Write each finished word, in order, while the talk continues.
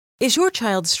Is your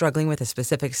child struggling with a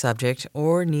specific subject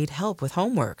or need help with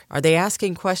homework? Are they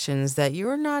asking questions that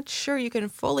you're not sure you can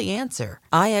fully answer?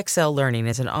 IXL Learning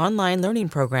is an online learning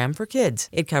program for kids.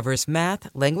 It covers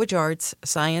math, language arts,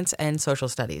 science, and social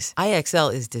studies.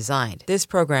 IXL is designed. This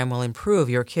program will improve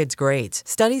your kids' grades.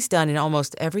 Studies done in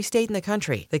almost every state in the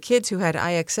country. The kids who had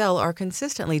IXL are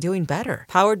consistently doing better.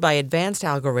 Powered by advanced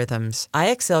algorithms,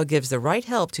 IXL gives the right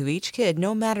help to each kid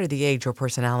no matter the age or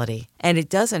personality. And it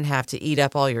doesn't have to eat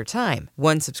up all your time.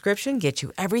 One subscription gets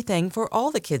you everything for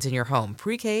all the kids in your home,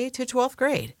 pre-K to 12th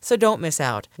grade. So don't miss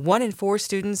out. 1 in 4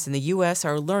 students in the U.S.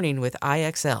 are learning with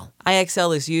IXL.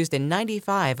 IXL is used in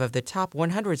 95 of the top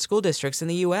 100 school districts in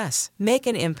the U.S. Make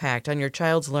an impact on your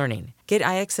child's learning. Get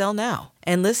IXL now.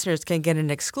 And listeners can get an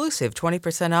exclusive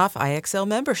 20% off IXL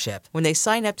membership when they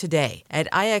sign up today at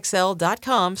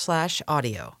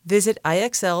IXL.com/audio. Visit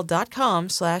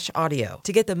IXL.com/audio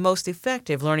to get the most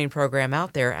effective learning program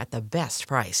out there at the best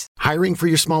price. Hiring for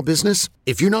your small business?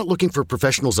 If you're not looking for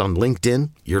professionals on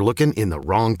LinkedIn, you're looking in the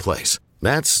wrong place.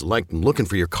 That's like looking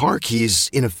for your car keys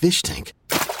in a fish tank.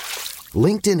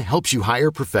 LinkedIn helps you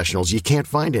hire professionals you can't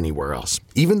find anywhere else,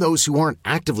 even those who aren't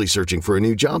actively searching for a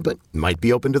new job but might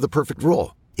be open to the perfect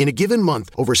role. In a given month,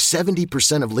 over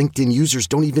 70% of LinkedIn users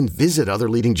don't even visit other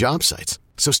leading job sites.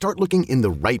 So start looking in the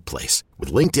right place.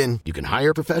 With LinkedIn, you can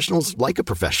hire professionals like a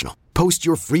professional. Post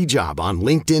your free job on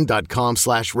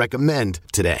linkedin.com/recommend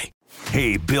today.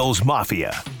 Hey, Bills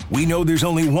Mafia. We know there's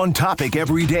only one topic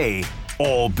every day.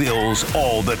 All Bills,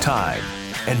 all the time.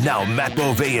 And now Matt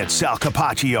Bovee and Sal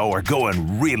Capaccio are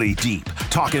going really deep,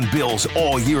 talking Bills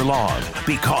all year long,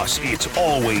 because it's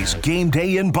always game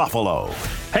day in Buffalo.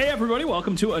 Hey everybody,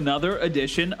 welcome to another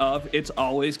edition of It's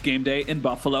Always Game Day in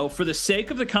Buffalo. For the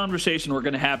sake of the conversation we're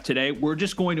going to have today, we're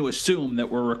just going to assume that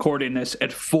we're recording this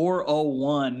at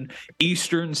 4:01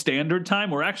 Eastern Standard Time.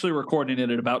 We're actually recording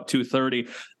it at about 2:30.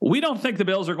 We don't think the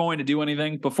Bills are going to do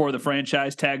anything before the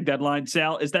franchise tag deadline.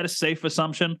 Sal, is that a safe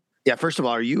assumption? Yeah, first of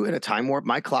all, are you in a time warp?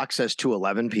 My clock says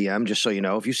 2:11 p.m., just so you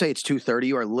know. If you say it's 2:30,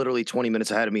 you are literally 20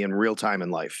 minutes ahead of me in real time in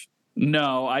life.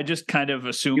 No, I just kind of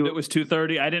assumed it was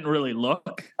 2:30. I didn't really look.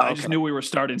 Okay. I just knew we were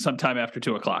starting sometime after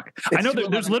 2 o'clock. I know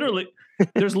there's literally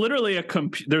there's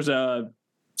a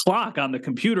clock on the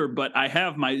computer, but I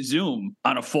have my Zoom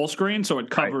on a full screen, so it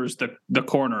covers the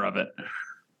corner of it.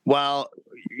 Well,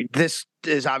 this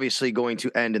is obviously going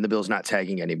to end in the Bills not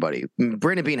tagging anybody.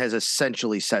 Brandon Beane has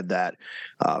essentially said that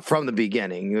from the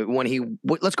beginning.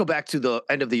 Let's go back to the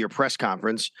end of the year press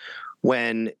conference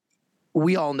when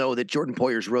we all know that Jordan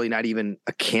Poyer is really not even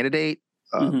a candidate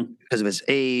because of his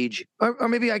age, or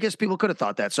maybe I guess people could have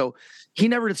thought that. So he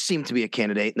never seemed to be a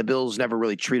candidate, and the Bills never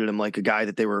really treated him like a guy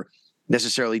that they were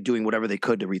necessarily doing whatever they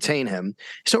could to retain him.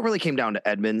 So it really came down to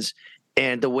Edmunds,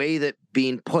 and the way that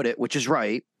Beane put it, which is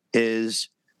right, is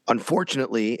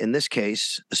unfortunately, in this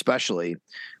case, especially,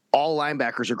 all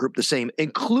linebackers are grouped the same,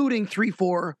 including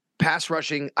 3-4 pass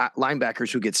rushing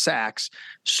linebackers who get sacks.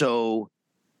 So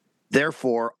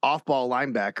therefore, off-ball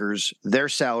linebackers, their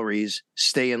salaries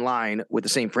stay in line with the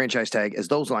same franchise tag as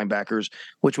those linebackers,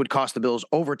 which would cost the Bills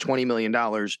over $20 million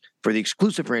for the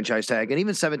exclusive franchise tag and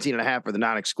even $17.5 million for the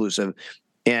non-exclusive.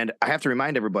 And I have to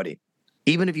remind everybody,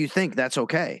 even if you think that's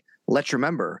okay, let's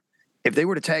remember, if they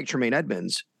were to tag Tremaine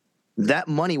Edmunds, that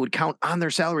money would count on their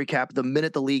salary cap the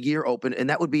minute the league year opened, and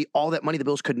that would be all that money the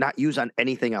Bills could not use on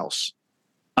anything else.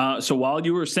 So while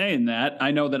you were saying that,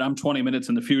 I know that I'm 20 minutes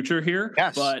in the future here,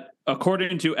 yes. But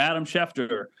according to Adam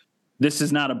Schefter, this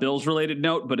is not a Bills-related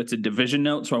note, but it's a division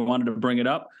note, so I wanted to bring it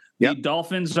up. Yep. The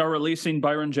Dolphins are releasing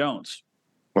Byron Jones.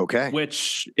 Okay.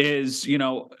 Which is,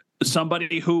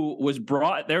 somebody who was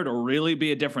brought there to really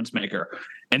be a difference maker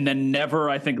and then never,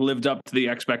 I think, lived up to the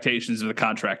expectations of the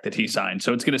contract that he signed.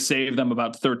 So it's going to save them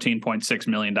about $13.6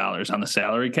 million on the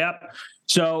salary cap.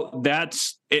 So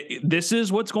this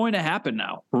is what's going to happen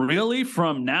now. Really,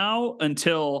 from now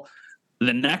until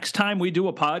the next time we do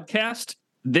a podcast,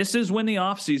 this is when the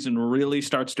offseason really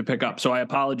starts to pick up. So I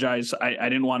apologize. I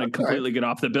didn't want to completely get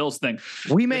off the Bills thing.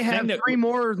 We may have 3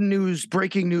 more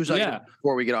breaking news items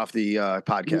before we get off the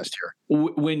podcast here.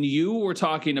 When you were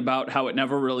talking about how it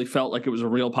never really felt like it was a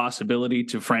real possibility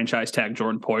to franchise tag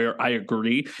Jordan Poyer, I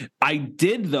agree. I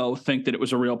did, though, think that it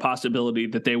was a real possibility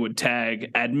that they would tag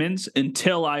Edmunds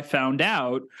until I found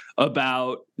out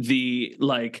about the,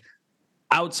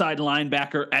 outside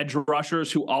linebacker edge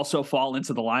rushers who also fall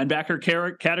into the linebacker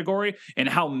category, and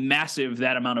how massive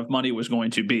that amount of money was going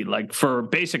to be. Like, for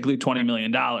basically $20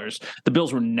 million, the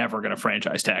Bills were never going to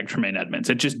franchise tag Tremaine Edmunds.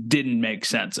 It just didn't make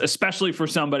sense, especially for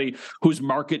somebody whose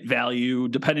market value,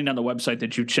 depending on the website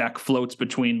that you check, floats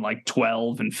between like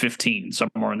 12 and 15,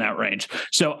 somewhere in that range.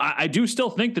 So I do still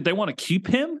think that they want to keep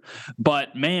him,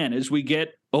 but man, as we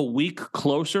get a week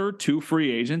closer to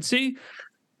free agency,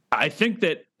 I think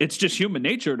that it's just human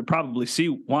nature to probably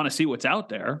want to see what's out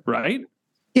there, right?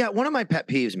 Yeah, one of my pet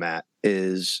peeves, Matt,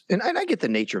 is, and I get the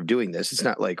nature of doing this. It's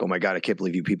not like, oh my God, I can't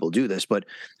believe you people do this, but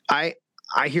I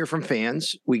hear from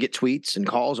fans, we get tweets and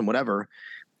calls and whatever,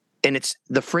 and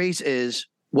the phrase is,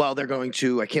 well,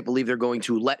 I can't believe they're going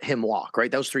to let him walk,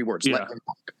 right? Those 3 words, let him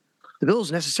walk. The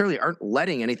Bills necessarily aren't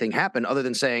letting anything happen other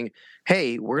than saying,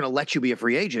 hey, we're going to let you be a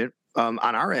free agent on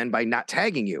our end by not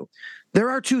tagging you. There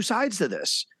are 2 sides to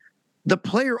this. The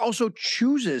player also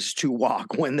chooses to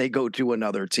walk when they go to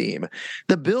another team.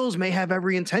 The Bills may have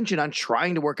every intention on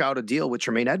trying to work out a deal with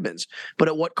Tremaine Edmunds, but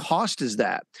at what cost is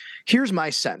that? Here's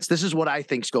my sense. This is what I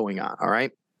think's going on, all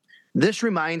right? This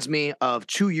reminds me of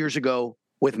 2 years ago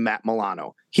with Matt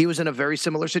Milano. He was in a very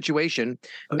similar situation.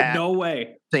 No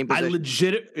way. Same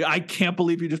position. I can't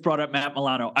believe you just brought up Matt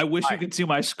Milano. I wish you could see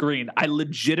my screen. I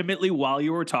legitimately, while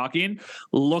you were talking,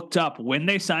 looked up when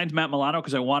they signed Matt Milano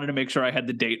because I wanted to make sure I had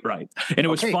the date right. And it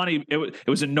was funny. It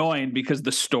was annoying because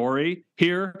the story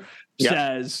here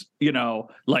says,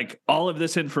 like all of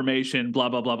this information, blah,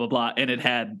 blah, blah, blah, blah. And it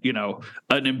had,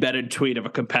 an embedded tweet of a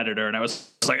competitor. And I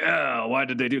was like, oh, why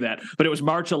did they do that? But it was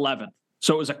March 11th.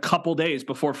 So it was a couple days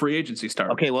before free agency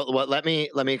started. Okay, well, let me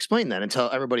explain that and tell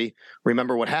everybody,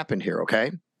 remember what happened here,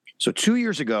 okay? So 2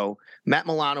 years ago, Matt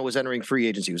Milano was entering free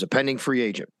agency. He was a pending free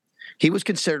agent. He was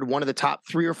considered one of the top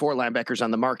 3 or 4 linebackers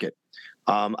on the market.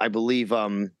 I believe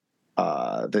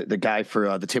the guy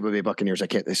for the Tampa Bay Buccaneers,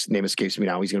 his name escapes me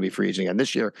now. He's going to be free agent again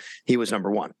this year. He was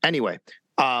number 1. Anyway,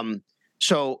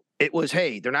 so it was,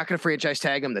 hey, they're not going to franchise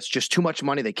tag him. That's just too much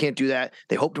money. They can't do that.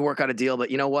 They hope to work out a deal, but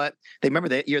you know what? They remember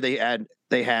that year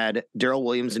they had Darrell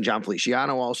Williams and John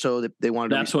Feliciano also. They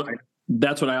wanted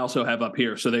That's what I also have up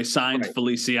here. So they signed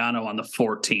Feliciano on the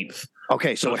 14th.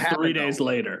 Okay, so what happened 3 days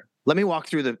later. Let me walk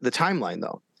through the timeline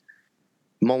though.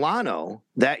 Milano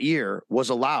that year was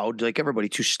allowed, like everybody,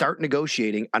 to start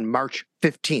negotiating on March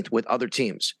 15th with other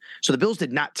teams. So the Bills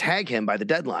did not tag him by the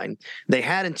deadline. They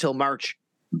had until March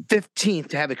 15th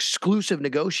to have exclusive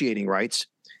negotiating rights,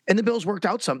 and the Bills worked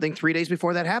out something 3 days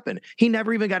before that happened. He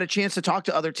never even got a chance to talk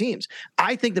to other teams.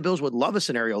 I think the Bills would love a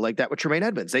scenario like that with Tremaine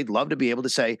Edmunds. They'd love to be able to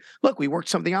say, look, we worked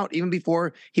something out even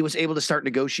before he was able to start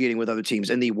negotiating with other teams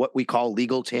in the what we call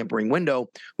legal tampering window,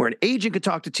 where an agent could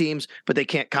talk to teams, but they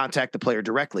can't contact the player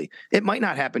directly. It might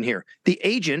not happen here. The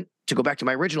agent, to go back to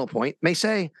my original point, may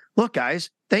say, look, guys,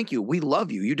 thank you. We love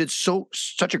you. You did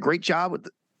such a great job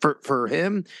for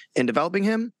him in developing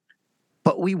him,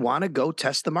 but we want to go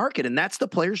test the market, and that's the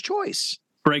player's choice.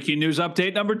 Breaking news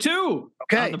update number 2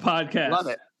 on the podcast. Love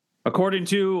it. According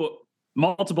to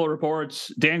multiple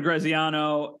reports, Dan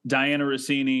Graziano, Diana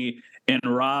Rossini, and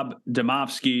Rob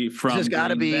Domofsky from This has got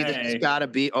to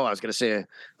be. Oh, I was going to say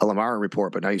a Lamar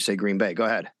report, but now you say Green Bay. Go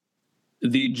ahead.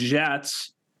 The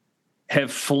Jets have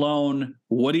flown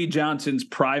Woody Johnson's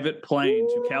private plane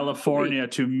to California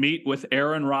to meet with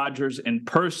Aaron Rodgers in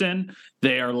person.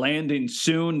 They are landing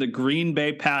soon. The Green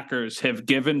Bay Packers have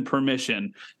given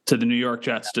permission to the New York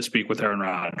Jets to speak with Aaron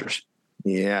Rodgers.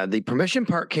 Yeah, the permission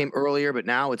part came earlier, but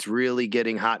now it's really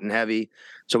getting hot and heavy.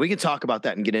 So we can talk about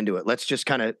that and get into it. Let's just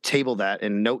kind of table that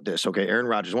and note this. Okay, Aaron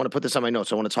Rodgers. I want to put this on my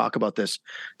notes. I want to talk about this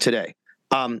today.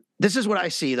 This is what I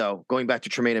see, though, going back to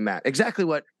Tremaine and Matt. Exactly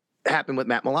what happened with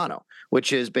Matt Milano,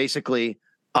 which is basically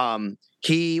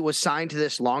he was signed to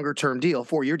this longer-term deal,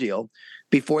 4-year deal,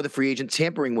 before the free agent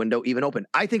tampering window even opened.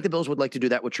 I think the Bills would like to do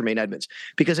that with Tremaine Edmunds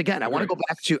because, again, I want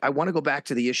to go back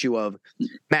to the issue of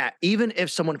Matt. Even if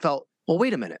someone felt, well,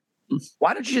 wait a minute,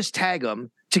 why don't you just tag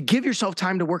him to give yourself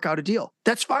time to work out a deal?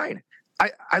 That's fine.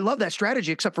 I love that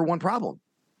strategy, except for one problem.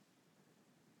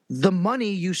 The money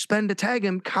you spend to tag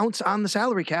him counts on the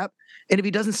salary cap. And if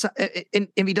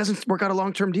he doesn't work out a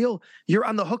long-term deal, you're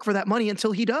on the hook for that money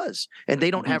until he does. And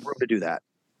they don't have room to do that.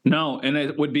 No, and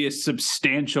it would be a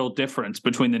substantial difference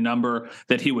between the number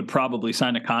that he would probably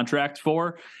sign a contract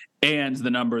for and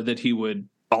the number that he would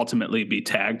ultimately be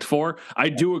tagged for. I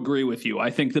do agree with you. I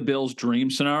think the Bills' dream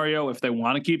scenario, if they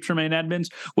want to keep Tremaine Edmunds,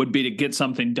 would be to get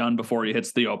something done before he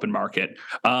hits the open market.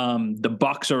 The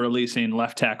Bucs are releasing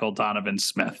left tackle Donovan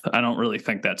Smith. I don't really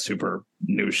think that's super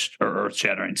new or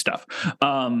earth-shattering stuff.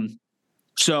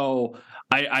 So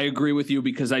I agree with you,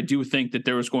 because I do think that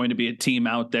there is going to be a team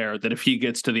out there that if he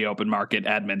gets to the open market,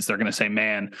 Edmunds, they're going to say,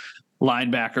 man,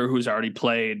 linebacker who's already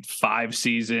played 5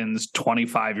 seasons,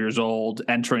 25 years old,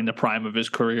 entering the prime of his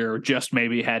career, just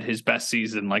maybe had his best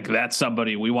season. Like, that's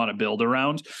somebody we want to build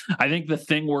around. I think the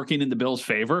thing working in the Bills'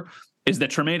 favor is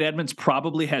that Tremaine Edmunds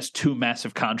probably has 2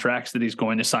 massive contracts that he's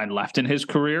going to sign left in his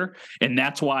career. And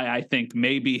that's why I think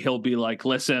maybe he'll be like,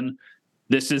 listen,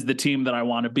 this is the team that I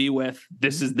want to be with.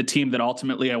 This is the team that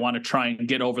ultimately I want to try and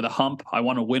get over the hump. I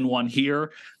want to win one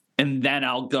here. And then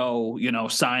I'll go,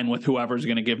 sign with whoever's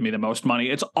going to give me the most money.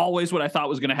 It's always what I thought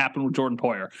was going to happen with Jordan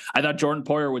Poyer. I thought Jordan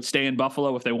Poyer would stay in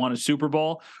Buffalo if they won a Super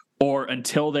Bowl, or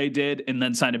until they did, and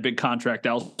then sign a big contract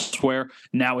elsewhere.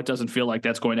 Now it doesn't feel like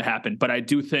that's going to happen. But I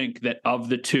do think that of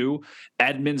the two,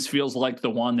 Edmunds feels like the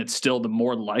one that's still the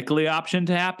more likely option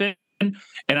to happen. And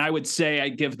I would say I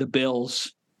give the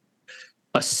Bills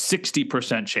a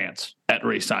 60% chance at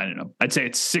re-signing him. I'd say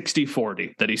it's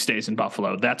 60-40 that he stays in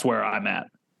Buffalo. That's where I'm at.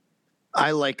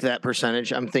 I like that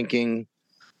percentage. I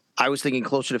was thinking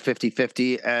closer to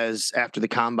 50-50 as after the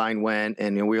combine went,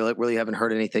 and we really haven't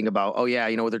heard anything about,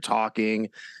 they're talking,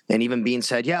 and even being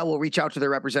said, we'll reach out to their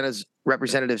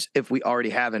representatives if we already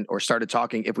haven't, or started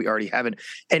talking if we already haven't.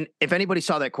 And if anybody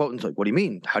saw that quote and was like, what do you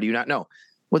mean? How do you not know?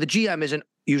 Well, the GM isn't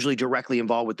usually directly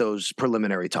involved with those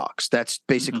preliminary talks. That's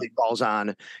basically falls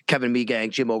on Kevin Megang,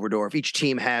 Jim Overdorf. Each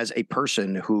team has a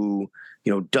person who,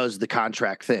 does the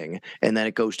contract thing, and then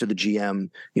it goes to the GM,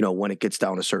 when it gets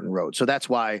down a certain road. So that's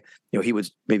why, he would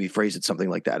maybe phrase it something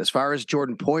like that. As far as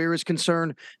Jordan Poyer is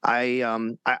concerned,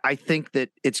 I think that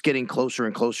it's getting closer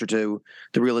and closer to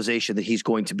the realization that he's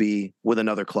going to be with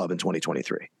another club in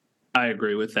 2023. I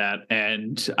agree with that.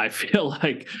 And I feel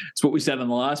like it's what we said on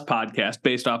the last podcast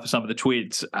based off of some of the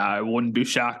tweets. I wouldn't be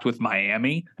shocked with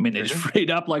Miami. I mean, they just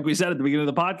freed up, like we said at the beginning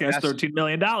of the podcast, $13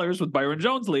 million with Byron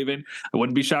Jones leaving. I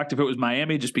wouldn't be shocked if it was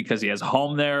Miami just because he has a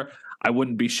home there. I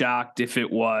wouldn't be shocked if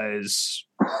it was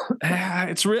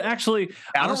actually,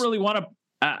 I don't really want to.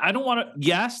 I don't want to.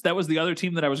 Yes, that was the other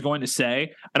team that I was going to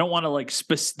say. I don't want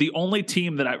to the only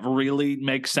team that I really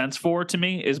makes sense for to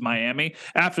me is Miami.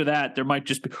 After that, there might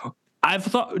just be. I've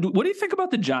thought. What do you think about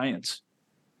the Giants?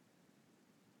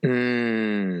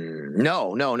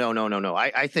 No.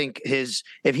 I think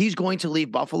if he's going to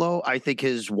leave Buffalo, I think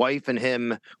his wife and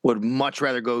him would much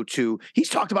rather go to. He's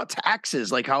talked about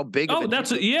taxes, like how big. Oh,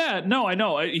 no, I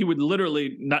know. He would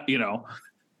literally not.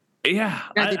 Yeah,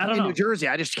 I don't know. New Jersey,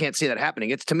 I just can't see that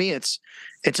happening. To me, it's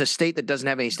a state that doesn't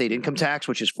have any state income tax,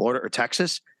 which is Florida or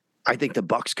Texas. I think the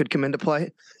Bucks could come into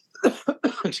play.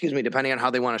 Excuse me, depending on how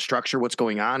they want to structure what's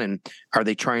going on, and are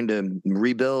they trying to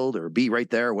rebuild or be right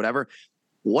there or whatever.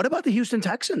 What about the Houston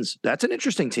Texans? That's an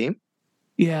interesting team.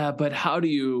 Yeah, but how do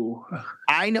you?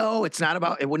 I know it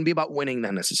wouldn't be about winning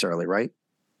then necessarily, right?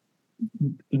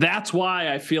 That's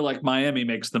why I feel like Miami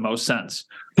makes the most sense,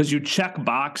 because you check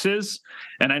boxes,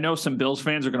 and I know some Bills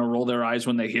fans are going to roll their eyes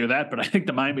when they hear that, but I think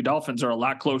the Miami Dolphins are a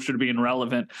lot closer to being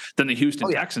relevant than the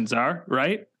Houston Texans are,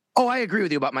 right? Oh, I agree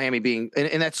with you about Miami being,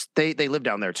 and that's they live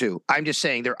down there too. I'm just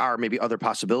saying there are maybe other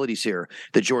possibilities here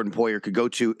that Jordan Poyer could go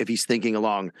to if he's thinking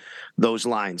along those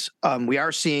lines. We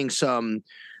are seeing some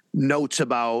notes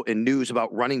about and news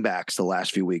about running backs the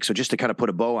last few weeks. So just to kind of put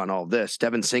a bow on all this,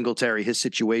 Devin Singletary, his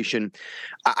situation,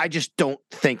 I just don't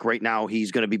think right now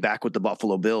he's going to be back with the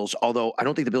Buffalo Bills, although I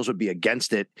don't think the Bills would be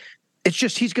against it. It's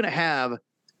just he's going to have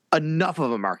enough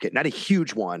of a market, not a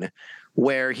huge one,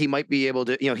 where he might be able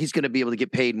to, he's going to be able to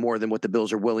get paid more than what the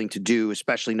Bills are willing to do,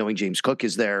 especially knowing James Cook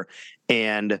is there.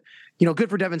 And, good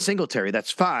for Devin Singletary. That's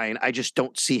fine. I just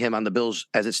don't see him on the Bills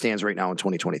as it stands right now in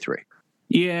 2023.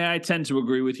 Yeah, I tend to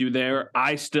agree with you there.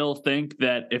 I still think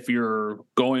that if you're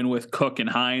going with Cook and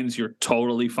Hines, you're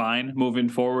totally fine moving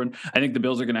forward. I think the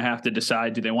Bills are going to have to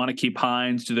decide, do they want to keep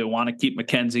Hines? Do they want to keep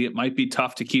McKenzie? It might be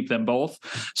tough to keep them both.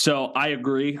 So I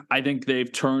agree. I think they've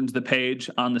turned the page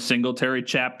on the Singletary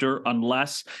chapter,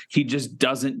 unless he just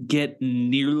doesn't get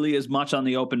nearly as much on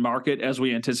the open market as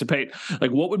we anticipate.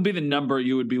 Like, what would be the number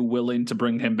you would be willing to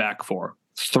bring him back for?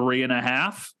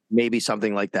 3.5? Maybe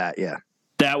something like that, yeah.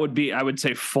 That would be, I would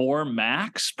say, 4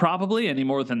 max, probably. Any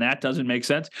more than that doesn't make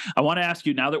sense. I want to ask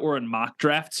you, now that we're in mock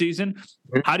draft season,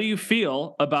 how do you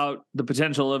feel about the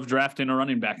potential of drafting a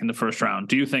running back in the first round?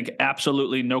 Do you think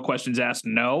absolutely no questions asked,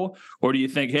 no? Or do you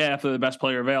think, yeah, if they're the best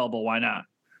player available, why not?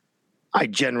 I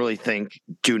generally think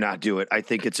do not do it. I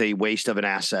think it's a waste of an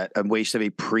asset, a waste of a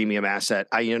premium asset.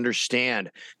 I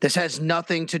understand this has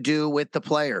nothing to do with the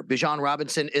player. Bijan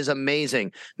Robinson is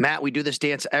amazing. Matt, we do this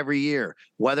dance every year,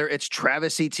 whether it's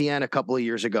Travis Etienne a couple of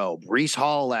years ago, Breece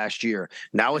Hall last year.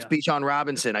 Now it's Bijan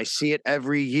Robinson. I see it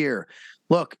every year.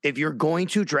 Look, if you're going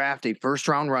to draft a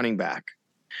first-round running back,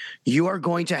 you are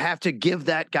going to have to give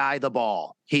that guy the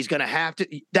ball. He's going to have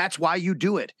to. That's why you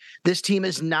do it. This team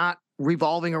is not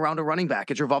revolving around a running back.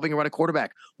 It's revolving around a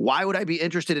quarterback. Why would I be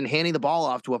interested in handing the ball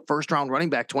off to a first-round running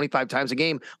back 25 times a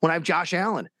game when I have Josh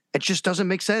Allen? It just doesn't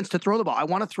make sense to throw the ball. I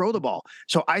want to throw the ball.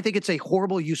 So I think it's a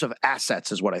horrible use of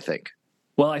assets is what I think.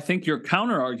 Well, I think your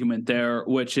counter argument there,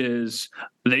 which is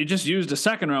they just used a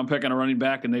second-round pick on a running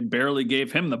back and they barely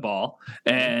gave him the ball.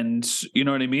 And you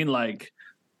know what I mean? Like,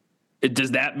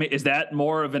 is that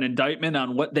more of an indictment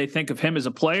on what they think of him as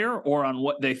a player or on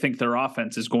what they think their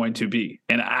offense is going to be?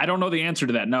 And I don't know the answer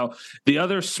to that. Now, the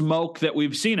other smoke that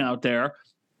we've seen out there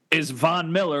is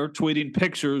Von Miller tweeting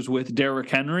pictures with Derrick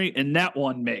Henry, and that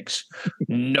one makes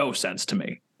no sense to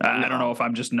me. I don't know if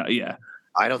I'm just not. Yeah.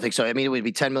 I don't think so. I mean, it would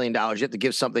be $10 million. You have to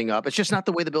give something up. It's just not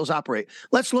the way the Bills operate.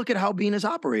 Let's look at how Bean has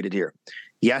operated here.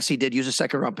 Yes, he did use a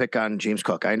second-round pick on James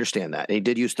Cook. I understand that. And he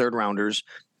did use third-rounders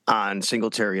on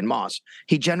Singletary and Moss.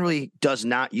 He generally does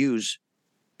not use,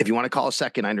 if you want to call a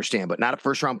second, I understand, but not a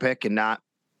first-round pick and not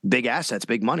big assets,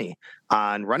 big money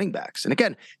on running backs. And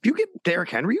again, if you get Derrick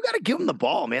Henry, you got to give him the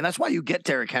ball, man. That's why you get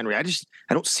Derrick Henry. I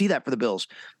don't see that for the Bills.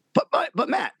 But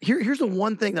Matt, here's the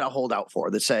one thing that I'll hold out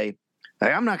for that say,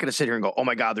 I'm not going to sit here and go, oh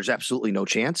my God, there's absolutely no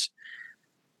chance.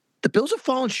 The Bills have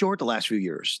fallen short the last few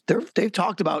years. They've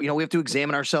talked about, we have to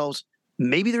examine ourselves.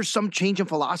 Maybe there's some change in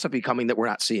philosophy coming that we're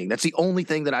not seeing. That's the only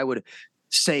thing that I would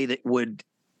say that would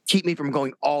keep me from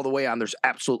going all the way on. There's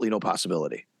absolutely no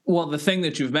possibility. Well, the thing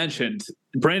that you've mentioned,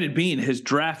 Brandon Beane has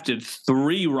drafted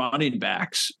 3 running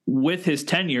backs with his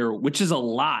tenure, which is a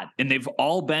lot. And they've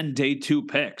all been day 2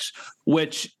 picks,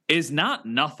 which is not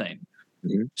nothing.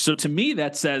 Mm-hmm. So to me,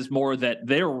 that says more that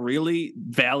they're really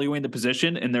valuing the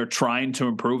position and they're trying to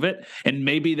improve it. And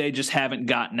maybe they just haven't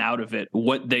gotten out of it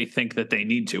what they think that they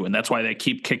need to. And that's why they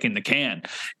keep kicking the can.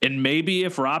 And maybe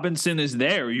if Robinson is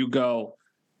there, you go,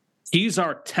 he's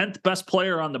our 10th best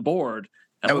player on the board.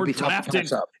 And we're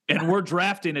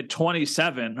drafting at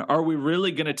 27. Are we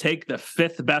really going to take the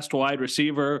 5th best wide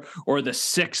receiver or the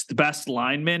 6th best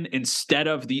lineman instead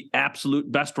of the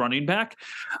absolute best running back?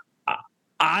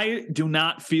 I do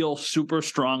not feel super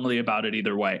strongly about it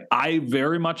either way. I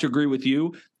very much agree with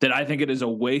you that I think it is a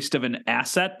waste of an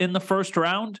asset in the first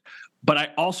round, but I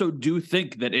also do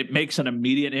think that it makes an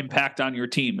immediate impact on your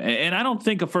team. And I don't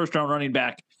think a first-round running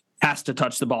back has to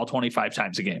touch the ball 25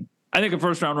 times a game. I think a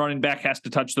first-round running back has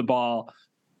to touch the ball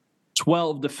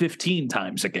 12 to 15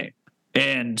 times a game.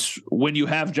 And when you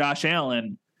have Josh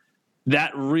Allen,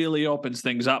 that really opens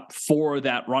things up for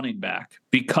that running back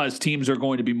because teams are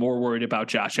going to be more worried about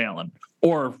Josh Allen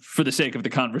or, for the sake of the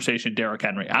conversation, Derrick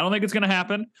Henry. I don't think it's going to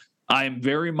happen. I am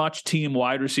very much team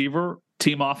wide receiver,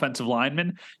 team offensive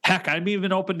lineman. Heck, I'm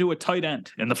even open to a tight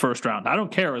end in the first round. I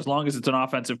don't care as long as it's an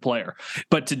offensive player.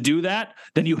 But to do that,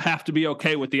 then you have to be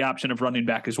okay with the option of running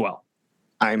back as well.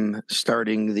 I'm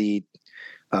starting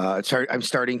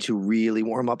to really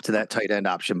warm up to that tight end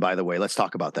option, by the way. Let's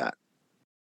talk about that.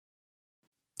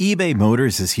 eBay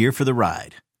Motors is here for the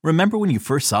ride. Remember when you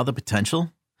first saw the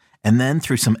potential? And then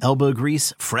through some elbow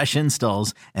grease, fresh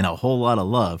installs, and a whole lot of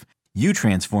love, you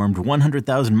transformed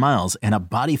 100,000 miles and a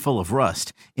body full of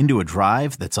rust into a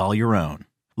drive that's all your own.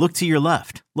 Look to your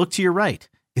left. Look to your right.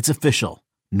 It's official.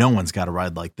 No one's got a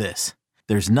ride like this.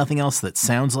 There's nothing else that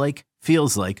sounds like,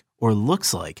 feels like, or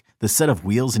looks like the set of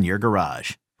wheels in your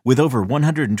garage. With over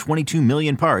 122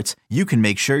 million parts, you can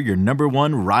make sure your number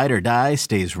one ride or die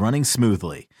stays running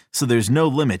smoothly, so there's no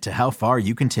limit to how far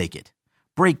you can take it.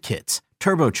 Brake kits,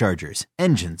 turbochargers,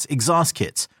 engines, exhaust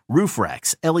kits, roof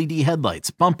racks, LED headlights,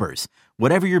 bumpers,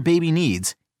 whatever your baby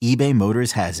needs, eBay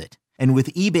Motors has it. And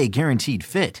with eBay Guaranteed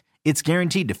Fit, it's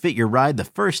guaranteed to fit your ride the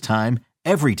first time,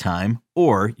 every time,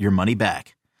 or your money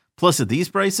back. Plus at these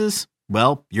prices,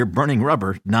 well, you're burning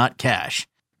rubber, not cash.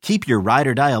 Keep your ride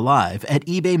or die alive at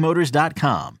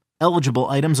ebaymotors.com. Eligible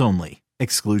items only.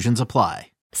 Exclusions apply.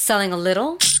 Selling a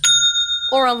little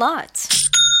or a lot?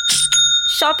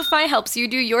 Shopify helps you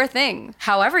do your thing,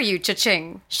 however you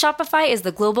cha-ching. Shopify is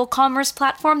the global commerce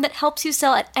platform that helps you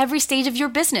sell at every stage of your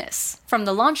business. From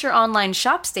the launch your online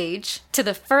shop stage, to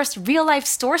the first real-life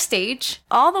store stage,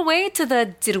 all the way to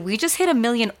the did we just hit 1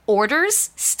 million orders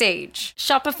stage.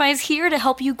 Shopify's here to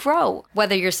help you grow.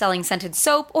 Whether you're selling scented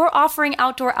soap or offering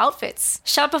outdoor outfits,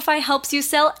 Shopify helps you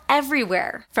sell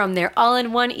everywhere. From their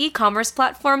all-in-one e-commerce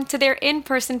platform to their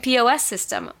in-person POS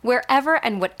system, wherever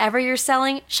and whatever you're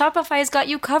selling, Shopify's got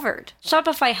you covered.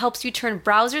 Shopify helps you turn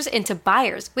browsers into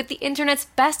buyers with the internet's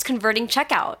best converting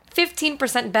checkout.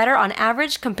 15% better on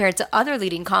average compared to other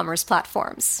leading commerce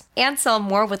platforms. And sell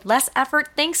more with less effort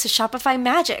thanks to Shopify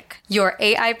Magic, your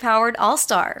AI-powered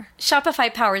all-star.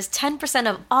 Shopify powers 10%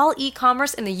 of all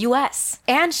e-commerce in the U.S.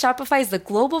 And Shopify is the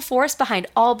global force behind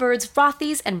Allbirds,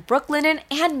 Rothy's, and Brooklinen,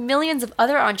 and millions of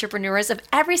other entrepreneurs of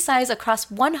every size across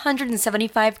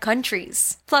 175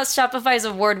 countries. Plus, Shopify's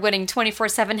award-winning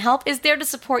 24/7 help is there to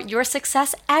support your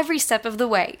success every step of the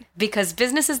way. Because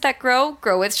businesses that grow,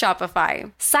 grow with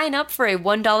Shopify. Sign up for a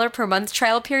 $1 per month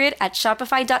trial period at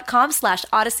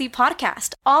shopify.com/Odyssey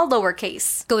Podcast, all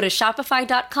lowercase. Go to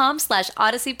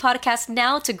shopify.com/Odyssey Podcast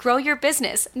now to grow your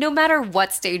business, no matter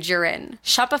what stage you're in.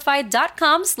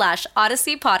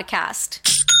 Shopify.com/Odyssey Podcast.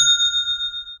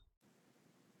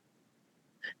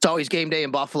 It's always game day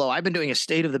in Buffalo. I've been doing a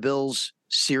State of the Bills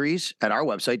series at our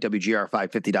website,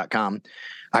 WGR550.com.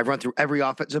 I've run through every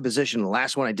offensive position. The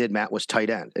last one I did, Matt, was tight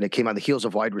end, and it came on the heels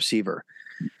of wide receiver.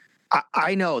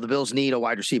 I know the Bills need a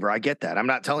wide receiver. I get that. I'm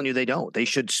not telling you they don't. They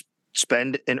should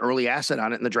spend an early asset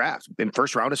on it in the draft. In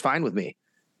first round is fine with me.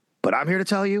 But I'm here to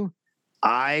tell you,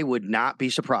 I would not be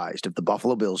surprised if the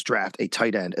Buffalo Bills draft a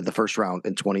tight end in the first round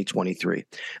in 2023.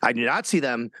 I do not see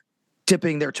them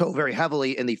dipping their toe very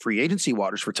heavily in the free agency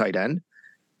waters for tight end.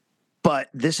 But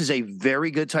this is a very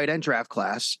good tight end draft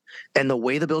class. And the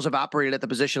way the Bills have operated at the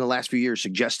position the last few years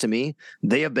suggests to me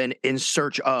they have been in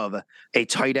search of a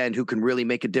tight end who can really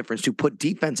make a difference, to put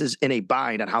defenses in a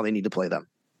bind on how they need to play them.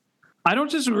 I don't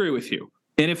disagree with you.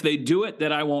 And if they do it,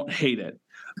 then I won't hate it.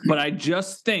 But I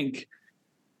just think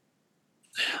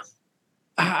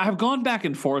I've gone back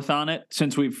and forth on it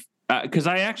since we've because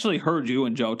I actually heard you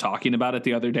and Joe talking about it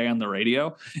the other day on the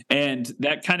radio, and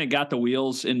that kind of got the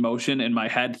wheels in motion in my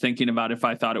head, thinking about if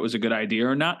I thought it was a good idea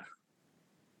or not.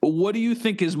 What do you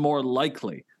think is more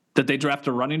likely, that they draft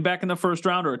a running back in the first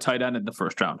round or a tight end in the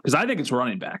first round? Because I think it's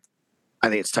running back. I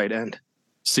think it's tight end.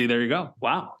 See, there you go.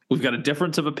 Wow. We've got a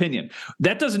difference of opinion.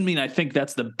 That doesn't mean I think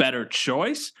that's the better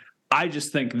choice. I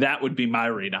just think that would be my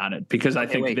read on it, because I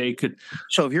think they could.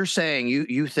 So if you're saying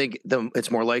you think it's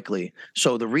more likely,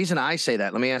 so the reason I say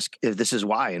that, let me ask if this is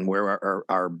why and where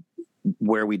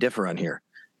where we differ on here.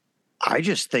 I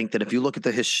just think that if you look at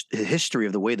the history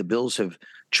of the way the Bills have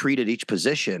treated each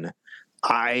position,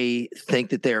 I think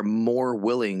that they're more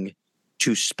willing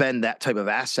to spend that type of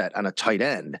asset on a tight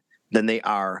end than they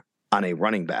are on a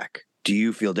running back. Do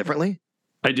you feel differently?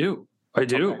 I do.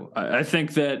 Okay. I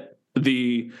think that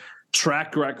the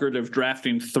track record of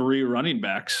drafting 3 running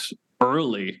backs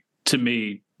early, to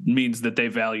me, means that they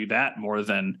value that more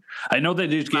than, I know they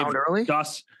just gave early.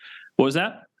 What was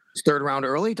that? Third round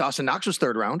early. Dawson Knox was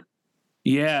third round.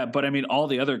 Yeah, but I mean, all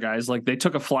the other guys, like, they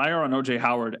took a flyer on OJ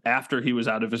Howard after he was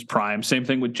out of his prime. Same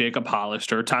thing with Jacob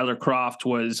Hollister. Tyler Kroft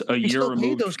was a year removed.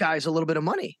 Paid those guys a little bit of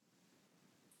money.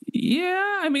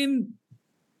 Yeah, I mean,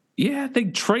 yeah, they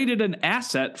traded an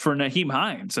asset for Naheem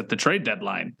Hines at the trade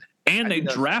deadline. And they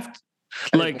draft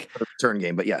like a return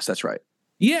game, but yes, that's right.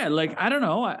 Yeah, like, I don't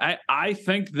know. I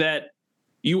think that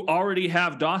you already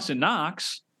have Dawson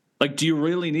Knox. Like, do you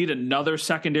really need another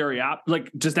secondary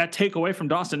like, does that take away from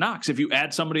Dawson Knox if you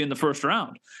add somebody in the first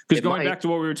round? Because going back to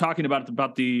what we were talking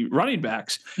about the running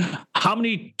backs, how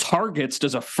many targets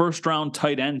does a first round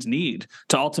tight end need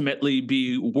to ultimately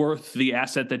be worth the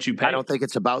asset that you pay? I don't think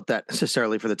it's about that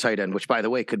necessarily for the tight end, which, by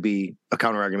the way, could be a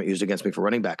counter argument used against me for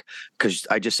running back, because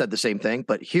I just said the same thing.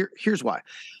 But here's why.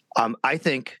 I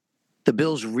think the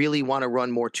Bills really want to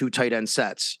run more 2 tight end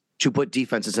sets to put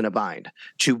defenses in a bind,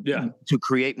 to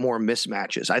create more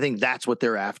mismatches. I think that's what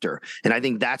they're after. And I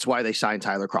think that's why they signed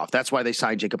Tyler Kroft. That's why they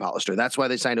signed Jacob Hollister. That's why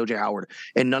they signed OJ Howard.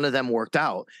 And none of them worked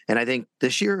out. And I think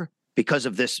this year, because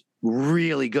of this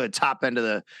really good top end of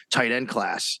the tight end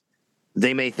class,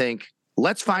 they may think,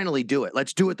 let's finally do it.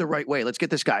 Let's do it the right way. Let's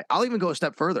get this guy. I'll even go a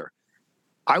step further.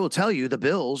 I will tell you, the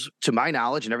Bills, to my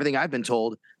knowledge and everything I've been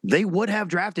told, they would have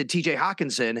drafted TJ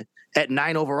Hawkinson at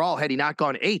 9 overall had he not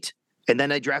gone 8. And then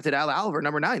they drafted Al Oliver,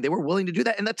 number 9. They were willing to do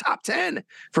that in the top 10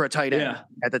 for a tight end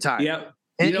at the time. Yeah.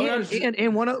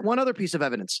 And one other piece of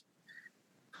evidence,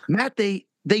 Matt, they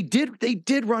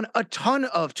did run a ton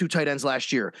of 2 tight ends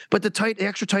last year, but the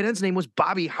extra tight end's name was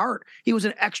Bobby Hart. He was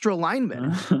an extra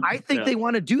lineman. I think they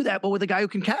want to do that, but with a guy who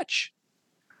can catch.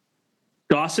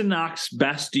 Dawson Knox's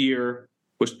best year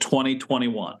was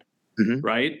 2021,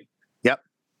 right? Yep.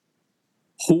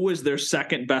 Who was their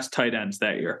second best tight ends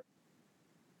that year?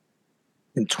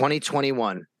 In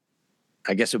 2021,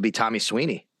 I guess it would be Tommy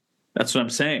Sweeney. That's what I'm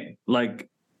saying. Like,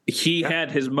 he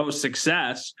had his most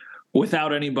success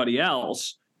without anybody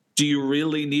else. Do you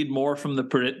really need more from the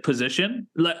position?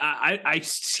 Like, I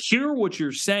hear what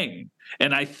you're saying,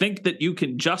 And I think that you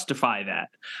can justify that.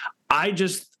 I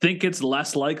just think it's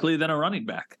less likely than a running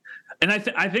back. And I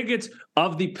think it's,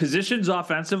 of the positions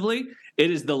offensively, it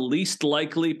is the least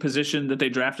likely position that they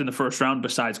draft in the first round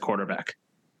besides quarterback.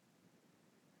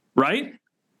 Right?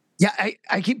 Yeah,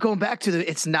 I keep going back to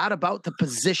it's not about the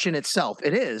position itself.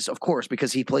 It is, of course,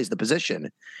 because he plays the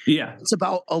position. Yeah. It's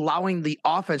about allowing the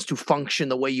offense to function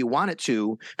the way you want it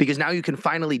to, because now you can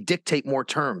finally dictate more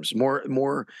terms,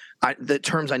 more the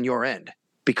terms on your end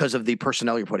because of the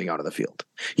personnel you're putting out of the field.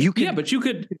 You can, but you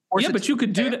could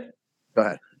do that. Go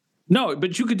ahead. No,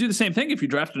 but you could do the same thing if you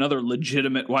draft another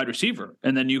legitimate wide receiver,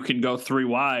 and then you can go 3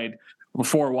 wide or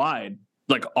 4 wide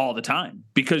like all the time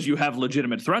because you have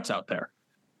legitimate threats out there.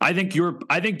 I think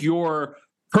your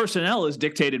personnel is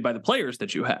dictated by the players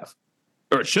that you have,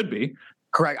 or it should be.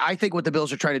 Correct. I think what the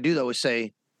Bills are trying to do, though, is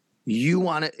say, you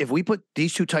want to, if we put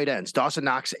these 2 tight ends, Dawson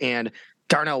Knox and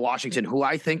Darnell Washington, who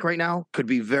I think right now could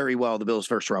be very well the Bills'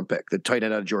 first round pick, the tight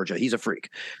end out of Georgia. He's a freak.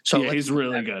 So yeah, he's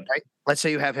really good. Right? Let's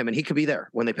say you have him and he could be there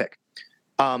when they pick.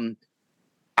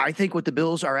 I think what the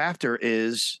Bills are after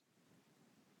is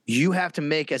you have to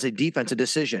make as a defense a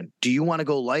decision. Do you want to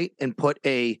go light and put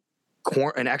an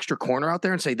extra corner out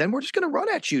there and say, then we're just going to run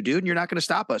at you, dude, and you're not going to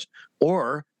stop us?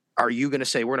 Or are you going to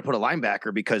say, we're going to put a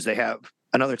linebacker because they have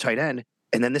another tight end,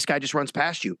 and then this guy just runs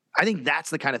past you? I think that's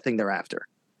the kind of thing they're after.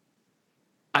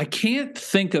 I can't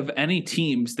think of any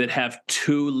teams that have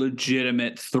 2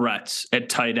 legitimate threats at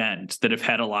tight ends that have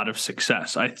had a lot of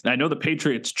success. I know the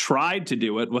Patriots tried to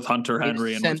do it with Hunter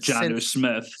Henry and with Jonnu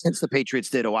Smith. Since the Patriots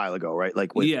did a while ago, right?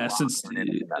 Like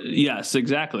yes,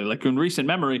 exactly. Like in recent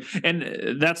memory.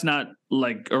 And that's not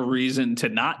like a reason to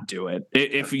not do it.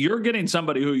 If you're getting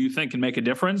somebody who you think can make a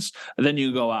difference, then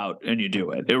you go out and you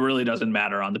do it. It really doesn't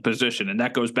matter on the position. And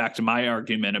that goes back to my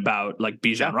argument about like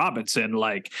Bijan Robinson.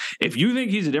 Like if you think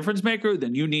he's a difference maker,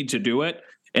 then you need to do it.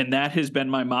 And that has been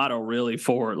my motto really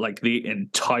for like the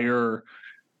entire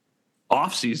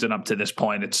offseason up to this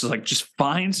point. It's like, just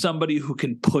find somebody who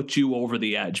can put you over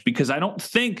the edge, because I don't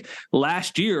think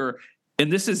last year, and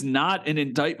this is not an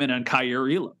indictment on Kaiir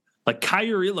Elam, like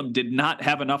Kaiir Elam did not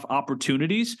have enough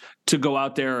opportunities to go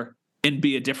out there and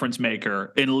be a difference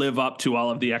maker and live up to all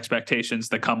of the expectations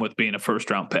that come with being a first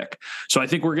round pick. So I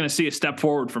think we're going to see a step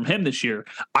forward from him this year.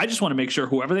 I just want to make sure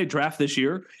whoever they draft this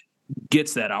year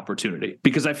gets that opportunity,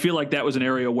 because I feel like that was an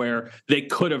area where they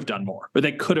could have done more, or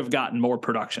they could have gotten more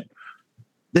production.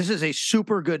 This is a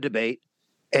super good debate,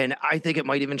 and I think it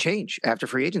might even change after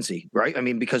free agency, right? I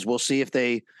mean, because we'll see if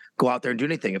they go out there and do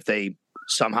anything. If they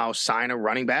somehow sign a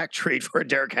running back, trade for a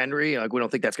Derrick Henry, like we don't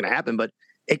think that's going to happen, but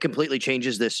it completely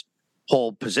changes this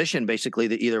whole position basically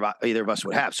that either of us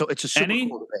would have. So it's a super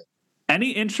cool debate.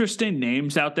 Any interesting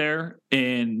names out there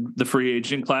in the free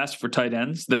agent class for tight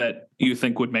ends that you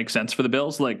think would make sense for the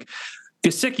Bills? Like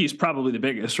Gesicki is probably the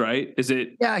biggest, right? Is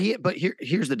it? Yeah, but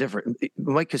here's the difference.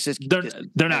 Mike Gesicki,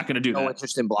 they're not going to do no that.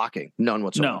 interest in blocking, none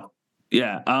whatsoever. No,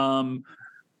 yeah.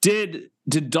 Did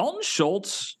Dalton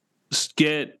Schultz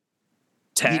get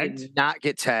tagged? He did not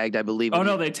get tagged, I believe. Oh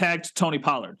no, they tagged Tony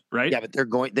Pollard, right? Yeah, but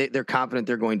they're confident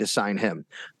they're going to sign him.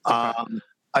 Okay.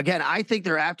 Again, I think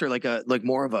they're after like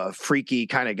more of a freaky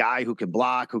kind of guy who can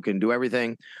block, who can do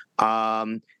everything.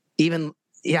 I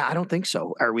don't think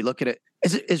so. Are we looking at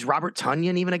is Robert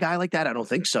Tonyan even a guy like that? I don't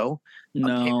think so.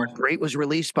 No. Cameron Brate was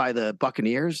released by the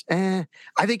Buccaneers. I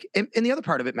think, and the other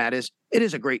part of it, Matt, is it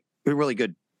is a really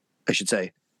good, I should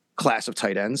say, class of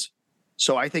tight ends.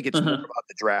 So I think it's more about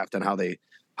the draft and how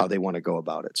they want to go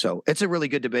about it. So it's a really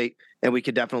good debate, and we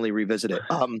could definitely revisit it.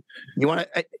 You want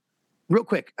to real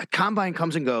quick? A combine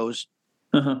comes and goes.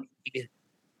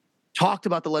 Talked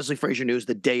about the Leslie Frazier news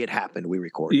the day it happened. We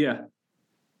recorded. Yeah.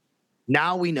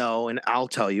 Now we know, and I'll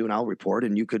tell you, and I'll report,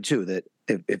 and you could too, that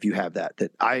if you have that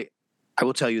I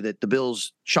will tell you that the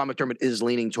Bills, Sean McDermott is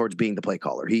leaning towards being the play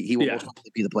caller. He will most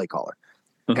likely be the play caller.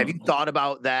 Have you thought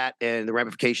about that and the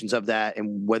ramifications of that,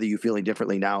 and whether you're feeling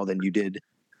differently now than you did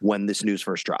when this news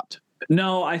first dropped?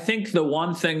 No, I think the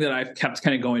one thing that I've kept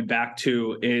kind of going back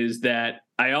to is that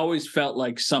I always felt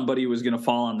like somebody was going to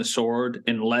fall on the sword,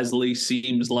 and Leslie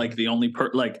seems like the only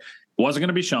it wasn't going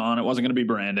to be Sean, it wasn't going to be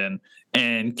Brandon,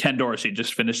 and Ken Dorsey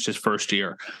just finished his first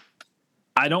year.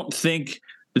 I don't think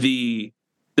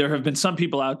there have been some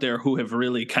people out there who have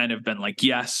really kind of been like,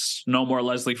 yes, no more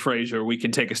Leslie Frazier, we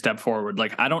can take a step forward.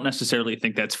 Like, I don't necessarily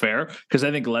think that's fair, because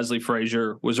I think Leslie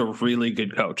Frazier was a really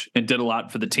good coach and did a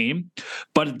lot for the team.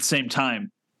 But at the same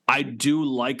time, I do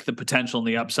like the potential and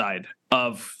the upside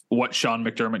of what Sean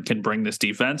McDermott can bring this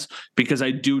defense, because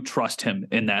I do trust him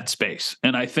in that space.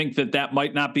 And I think that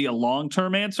might not be a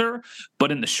long-term answer, but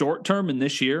in the short term, in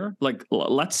this year, like,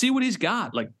 let's see what he's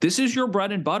got. Like, this is your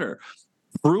bread and butter.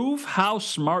 prove how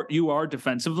smart you are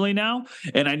defensively now.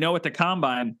 And I know at the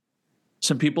combine,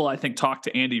 some people I think talked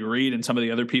to Andy Reid and some of the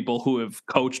other people who have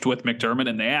coached with McDermott,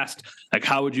 and they asked, like,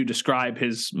 how would you describe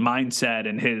his mindset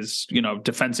and his,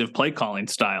 defensive play calling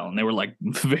style? And they were like,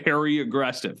 very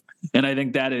aggressive. And I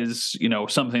think that is,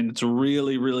 something that's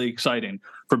really, really exciting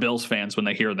for Bills fans when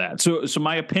they hear that. So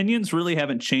my opinions really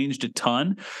haven't changed a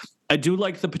ton. I do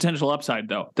like the potential upside,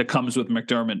 though, that comes with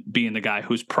McDermott being the guy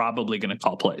who's probably going to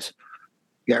call plays.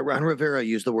 Yeah, Ron Rivera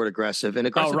used the word aggressive. And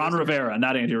aggressive Ron Rivera,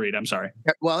 not Andy Reid. I'm sorry.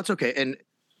 Well, it's okay. And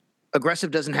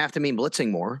aggressive doesn't have to mean blitzing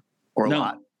more or a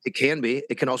lot. It can be.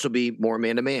 It can also be more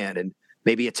man-to-man and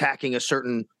maybe attacking a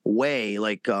certain way,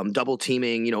 like double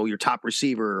teaming, your top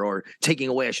receiver, or taking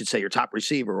away, I should say, your top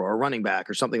receiver or a running back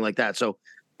or something like that. So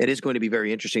it is going to be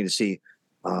very interesting to see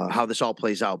how this all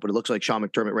plays out. But it looks like Sean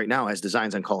McDermott right now has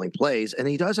designs on calling plays. And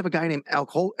he does have a guy named Al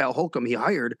Holcomb he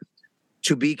hired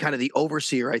to be kind of the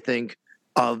overseer, I think,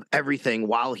 of everything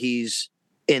while he's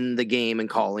in the game and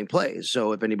calling plays.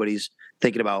 So if anybody's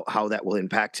thinking about how that will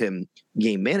impact him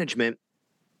game management,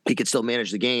 he could still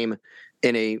manage the game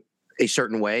in a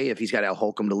certain way if he's got Al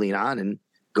Holcomb to lean on and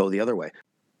go the other way.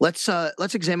 Let's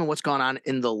examine what's gone on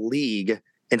in the league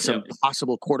and some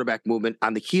possible quarterback movement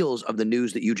on the heels of the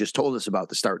news that you just told us about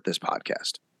to start this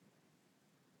podcast.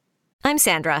 I'm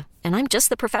Sandra, and I'm just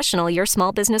the professional your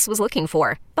small business was looking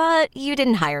for. But you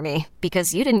didn't hire me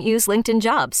because you didn't use LinkedIn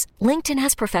Jobs. LinkedIn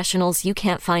has professionals you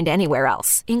can't find anywhere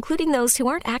else, including those who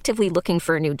aren't actively looking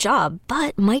for a new job,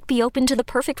 but might be open to the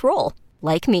perfect role,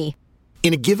 like me.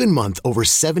 In a given month, over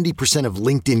 70% of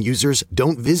LinkedIn users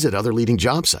don't visit other leading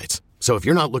job sites. So if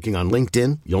you're not looking on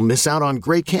LinkedIn, you'll miss out on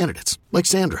great candidates like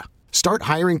Sandra. Start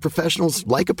hiring professionals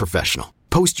like a professional.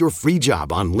 Post your free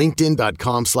job on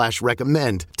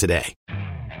linkedin.com/recommend today.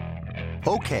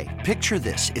 Okay, picture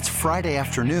this. It's Friday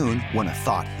afternoon when a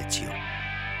thought hits you.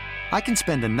 I can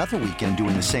spend another weekend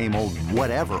doing the same old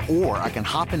whatever, or I can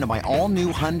hop into my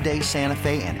all-new Hyundai Santa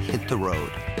Fe and hit the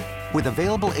road. With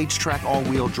available H-Track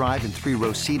all-wheel drive and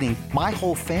 3-row seating, my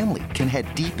whole family can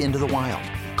head deep into the wild.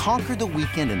 Conquer the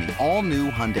weekend in the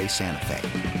all-new Hyundai Santa Fe.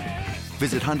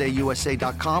 Visit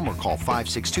HyundaiUSA.com or call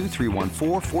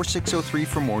 562-314-4603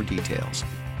 for more details.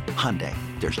 Hyundai,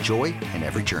 there's joy in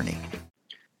every journey.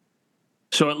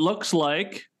 So it looks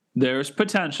like there's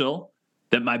potential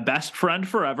that my best friend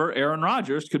forever, Aaron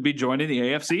Rodgers, could be joining the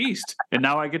AFC East. And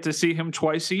now I get to see him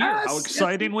twice a year. How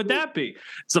exciting would that be?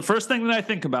 It's the first thing that I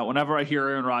think about whenever I hear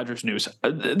Aaron Rodgers news.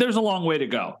 There's a long way to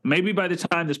go. Maybe by the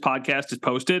time this podcast is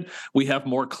posted, we have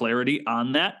more clarity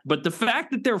on that. But the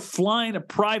fact that they're flying a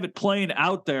private plane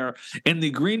out there and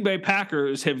the Green Bay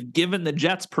Packers have given the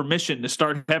Jets permission to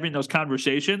start having those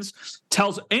conversations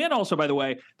tells, and also, by the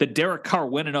way, that Derek Carr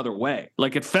went another way.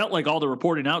 Like, it felt like all the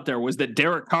reporting out there was that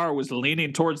Derek Carr was leaning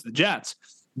towards the Jets.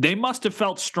 They must have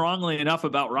felt strongly enough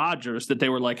about Rodgers that they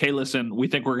were like, hey, listen, we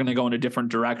think we're going to go in a different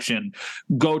direction.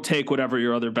 Go take whatever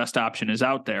your other best option is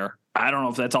out there. I don't know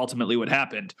if that's ultimately what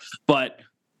happened, but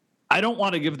I don't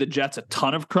want to give the Jets a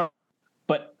ton of credit,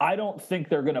 but I don't think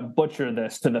they're going to butcher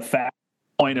this to the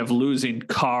point of losing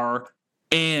Carr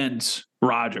and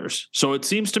Rodgers. So it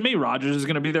seems to me Rodgers is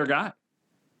going to be their guy.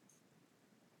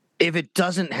 If it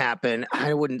doesn't happen,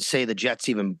 I wouldn't say the Jets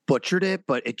even butchered it,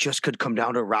 but it just could come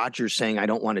down to Rodgers saying, I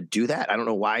don't want to do that. I don't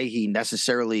know why he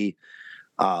necessarily,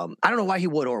 I don't know why he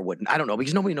would or wouldn't. I don't know,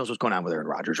 because nobody knows what's going on with Aaron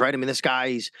Rodgers, right? I mean, this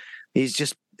guy, he's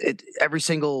just, every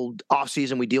single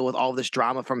offseason we deal with all of this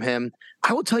drama from him.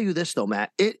 I will tell you this, though,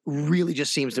 Matt, it really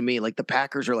just seems to me like the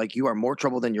Packers are like, you are more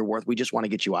trouble than you're worth. We just want to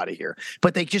get you out of here.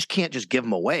 But they just can't just give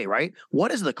him away, right?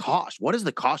 What is the cost? What is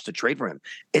the cost to trade for him?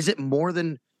 Is it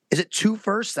 2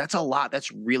 firsts? That's a lot.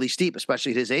 That's really steep,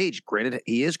 especially at his age. Granted,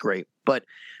 he is great, but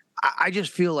I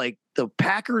just feel like the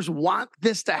Packers want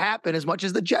this to happen as much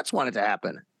as the Jets want it to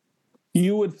happen.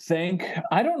 You would think.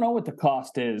 I don't know what the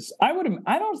cost is. I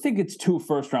don't think it's 2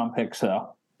 first-round picks,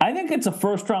 though. I think it's a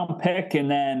first-round pick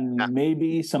and then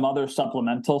maybe some other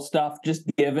supplemental stuff, just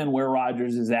given where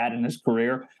Rodgers is at in his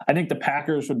career. I think the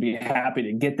Packers would be happy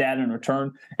to get that in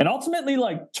return and ultimately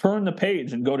turn the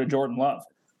page and go to Jordan Love.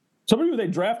 Somebody who they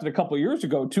drafted a couple of years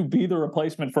ago to be the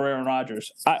replacement for Aaron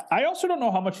Rodgers. I also don't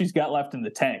know how much he's got left in the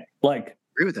tank.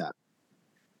 Agree with that.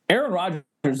 Aaron Rodgers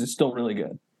is still really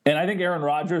good. And I think Aaron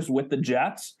Rodgers with the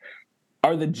Jets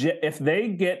if they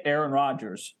get Aaron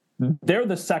Rodgers, they're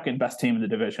the second best team in the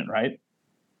division, right?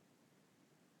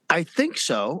 I think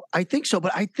so.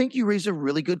 But I think you raised a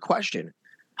really good question.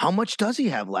 How much does he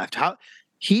have left?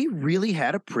 He really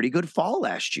had a pretty good fall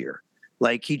last year.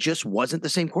 He just wasn't the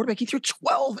same quarterback. He threw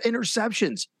 12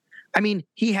 interceptions. I mean,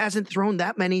 he hasn't thrown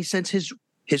that many since his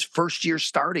his first year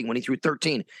starting when he threw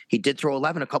 13. He did throw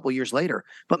 11 a couple years later.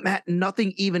 But, Matt,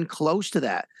 nothing even close to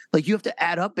that. Like, you have to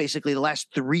add up basically the last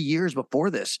 3 years before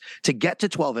this to get to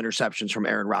 12 interceptions from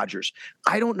Aaron Rodgers.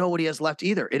 I don't know what he has left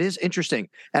either. It is interesting.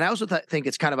 And I also think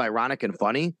it's kind of ironic and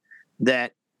funny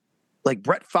that, like,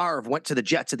 Brett Favre went to the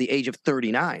Jets at the age of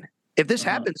 39. If this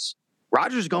happens,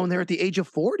 Rodgers is going there at the age of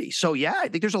 40. So, yeah, I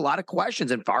think there's a lot of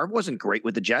questions. And Favre wasn't great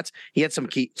with the Jets. He had some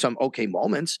okay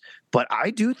moments. But I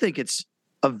do think it's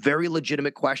a very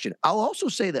legitimate question. I'll also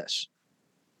say this.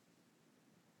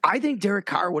 I think Derek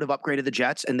Carr would have upgraded the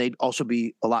Jets, and they'd also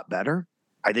be a lot better.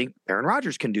 I think Aaron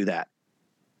Rodgers can do that.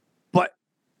 But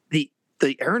the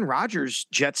Aaron Rodgers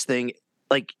Jets thing,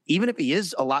 like, even if he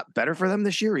is a lot better for them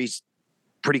this year, he's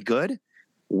pretty good.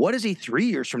 What is he 3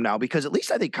 years from now? Because at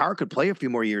least I think Carr could play a few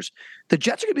more years. The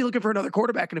Jets are going to be looking for another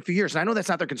quarterback in a few years. And I know that's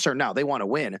not their concern now. They want to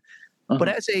win. But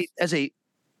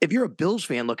if you're a Bills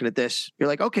fan looking at this, you're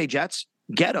like, okay, Jets,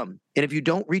 get him. And if you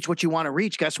don't reach what you want to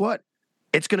reach, guess what?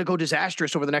 It's going to go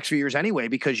disastrous over the next few years anyway,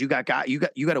 because you got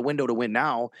a window to win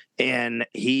now, and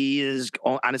he is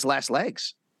on his last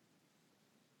legs.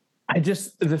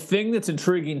 The thing that's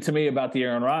intriguing to me about the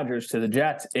Aaron Rodgers to the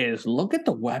Jets is look at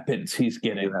the weapons he's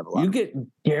getting. You get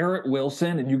Garrett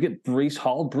Wilson and you get Breece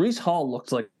Hall. Breece Hall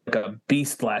looked like a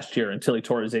beast last year until he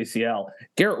tore his ACL.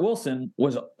 Garrett Wilson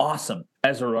was awesome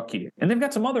as a rookie. And they've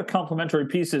got some other complementary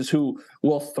pieces who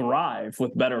will thrive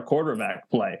with better quarterback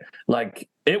play. Like,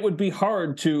 it would be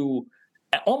hard to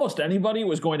 – almost anybody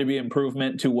was going to be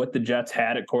improvement to what the Jets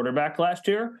had at quarterback last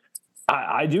year.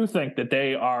 I do think that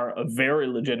they are a very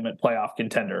legitimate playoff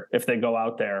contender if they go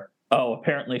out there. Oh,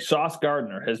 apparently Sauce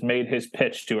Gardner has made his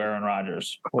pitch to Aaron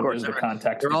Rodgers. Of course, the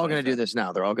context. They're all going to do this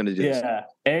now. They're all going to do this. Yeah.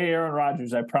 Aaron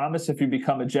Rodgers, I promise if you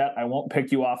become a Jet, I won't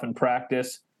pick you off in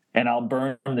practice, and I'll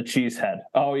burn the cheese head.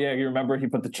 Oh, yeah, you remember he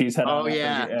put the cheese head on? Oh,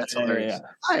 yeah. That's hilarious.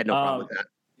 Yeah. I had no problem with that.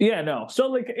 Yeah, no. So,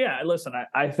 listen,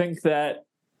 I think that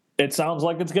it sounds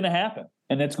like it's going to happen,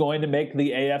 and it's going to make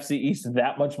the AFC East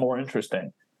that much more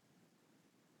interesting.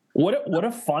 What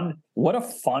a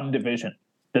fun division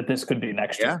that this could be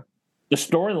next year. The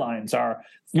storylines are,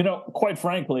 quite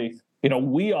frankly,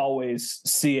 we always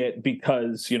see it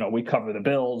because, we cover the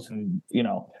Bills and,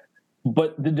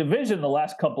 but the division the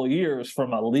last couple of years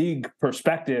from a league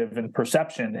perspective and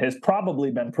perception has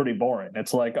probably been pretty boring.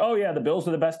 It's like, oh yeah, the Bills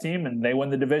are the best team and they win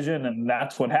the division and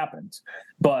that's what happens.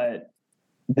 But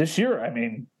this year, I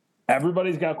mean,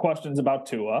 everybody's got questions about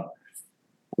Tua.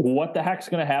 What the heck's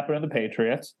going to happen to the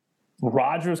Patriots?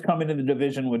 Rodgers coming to the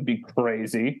division would be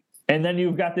crazy. And then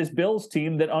you've got this Bills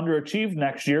team that underachieved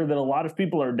next year that a lot of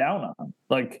people are down on.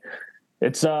 Like,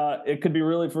 it could be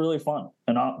really, really fun.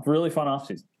 And really fun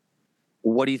offseason.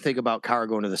 What do you think about Carr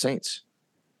going to the Saints?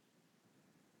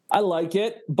 I like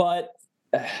it, but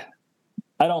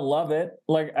I don't love it.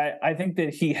 Like, I think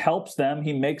that he helps them.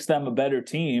 He makes them a better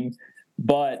team.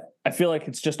 But I feel like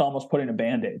it's just almost putting a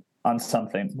Band-Aid on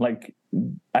something. Like,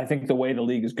 I think the way the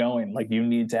league is going, like, you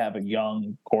need to have a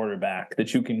young quarterback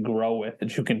that you can grow with,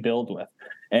 that you can build with.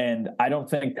 And I don't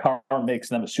think Carr makes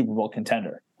them a Super Bowl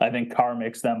contender. I think Carr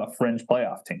makes them a fringe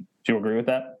playoff team. Do you agree with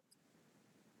that?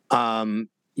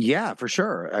 Yeah, for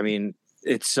sure. I mean,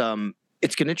 it's an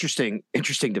interesting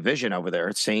division over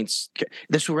there. Saints.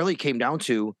 This really came down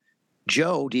to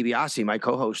Joe DiBiase, my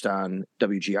co-host on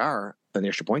WGR on the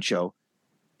Extra Point Show.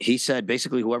 He said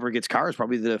basically whoever gets Carr is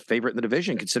probably the favorite in the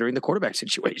division, considering the quarterback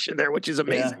situation there, which is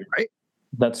amazing, right?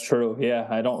 That's true. Yeah,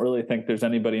 I don't really think there's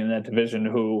anybody in that division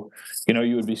who,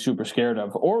 you would be super scared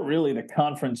of, or really the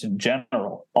conference in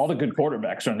general. All the good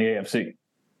quarterbacks are in the AFC.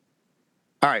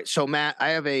 All right, so Matt, I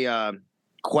have a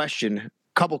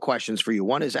couple questions for you.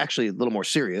 One is actually a little more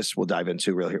serious. We'll dive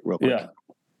into real quick. Yeah.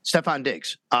 Stephon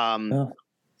Diggs.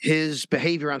 His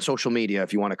behavior on social media,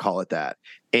 if you want to call it that,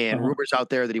 and rumors out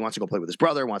there that he wants to go play with his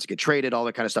brother, wants to get traded, all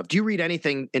that kind of stuff. Do you read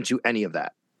anything into any of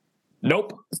that?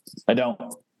 Nope, I don't.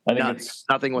 I think it's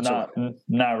nothing whatsoever.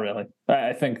 Not really.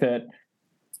 I think that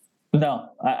no.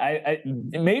 I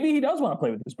maybe he does want to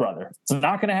play with his brother. It's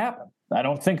not going to happen. I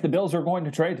don't think the Bills are going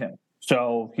to trade him,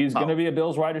 so he's going to be a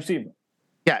Bills wide receiver.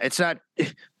 Yeah, it's not.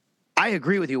 I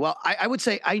agree with you. Well, I would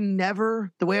say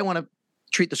the way I want to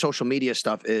treat the social media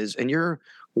stuff is, and you're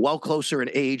well closer in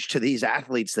age to these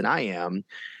athletes than I am.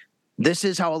 This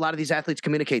is how a lot of these athletes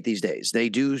communicate these days. They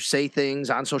do say things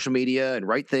on social media and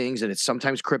write things, and it's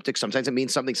sometimes cryptic, sometimes it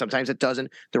means something, sometimes it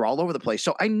doesn't. They're all over the place.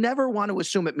 So I never want to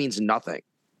assume it means nothing,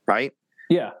 right?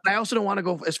 Yeah. I also don't want to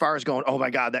go as far as going, oh my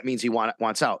God, that means he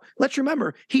wants out. Let's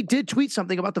remember, he did tweet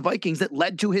something about the Vikings that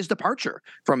led to his departure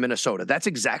from Minnesota. That's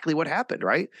exactly what happened,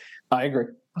 right? I agree.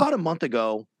 About a month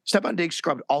ago, Stephon Diggs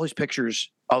scrubbed all his pictures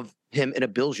of him in a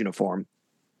Bills uniform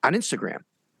on Instagram.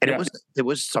 And it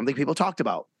was something people talked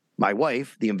about. My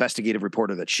wife, the investigative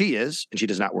reporter that she is, and she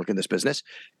does not work in this business,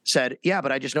 said, yeah,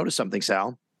 but I just noticed something,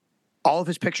 Sal. All of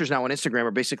his pictures now on Instagram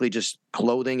are basically just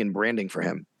clothing and branding for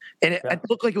him. And it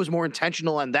looked like it was more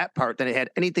intentional on that part than it had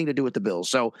anything to do with the Bills.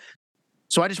 So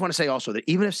I just want to say also that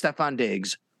even if Stefon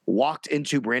Diggs walked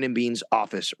into Brandon Beane's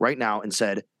office right now and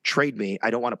said, trade me, I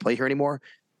don't want to play here anymore,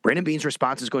 Brandon Beane's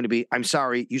response is going to be, I'm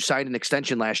sorry, you signed an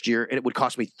extension last year and it would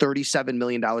cost me $37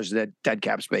 million in dead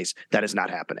cap space. That is not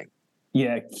happening.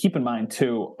 Yeah, keep in mind,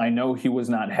 too, I know he was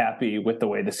not happy with the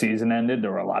way the season ended.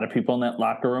 There were a lot of people in that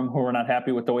locker room who were not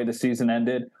happy with the way the season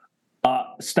ended.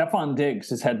 Stefon Diggs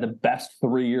has had the best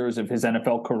 3 years of his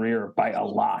NFL career by a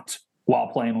lot while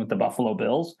playing with the Buffalo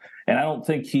Bills. And I don't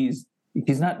think he's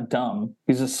not dumb.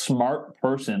 He's a smart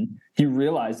person. He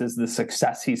realizes the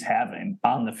success he's having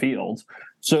on the field.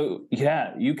 So,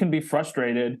 yeah, you can be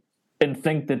frustrated and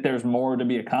think that there's more to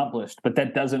be accomplished, but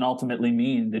that doesn't ultimately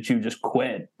mean that you just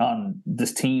quit on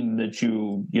this team that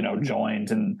you joined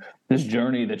and this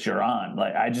journey that you're on.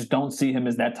 Like, I just don't see him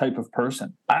as that type of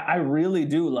person. I really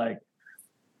do. Like,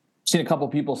 seen a couple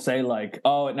people say like,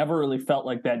 oh, it never really felt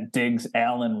like that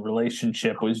Diggs-Allen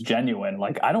relationship was genuine.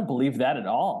 Like, I don't believe that at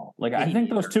all. Like, I think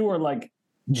those two are like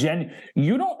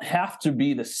you don't have to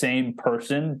be the same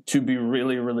person to be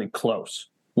really, really close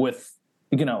with,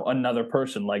 another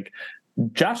person. Like,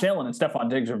 Josh Allen and Stefon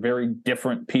Diggs are very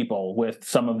different people with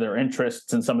some of their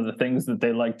interests and some of the things that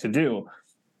they like to do,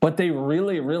 but they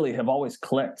really, really have always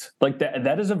clicked. Like,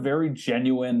 that is a very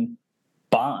genuine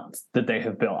bond that they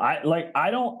have built.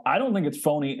 I don't think it's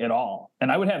phony at all. And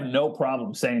I would have no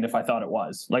problem saying if I thought it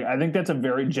was. Like, I think that's a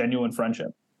very genuine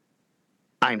friendship.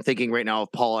 I'm thinking right now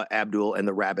of Paula Abdul and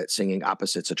the Rabbit singing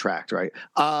Opposites Attract, right?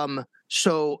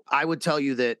 So I would tell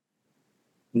you that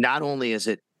not only is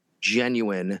it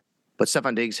genuine, but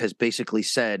Stefon Diggs has basically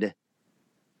said,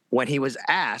 when he was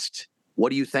asked,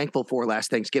 what are you thankful for last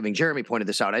Thanksgiving? Jeremy pointed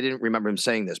this out. I didn't remember him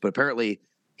saying this, but apparently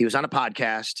he was on a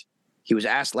podcast. He was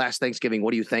asked last Thanksgiving,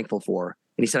 what are you thankful for?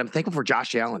 And he said, I'm thankful for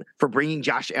Josh Allen, for bringing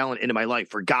Josh Allen into my life,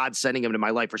 for God sending him into my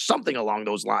life, or something along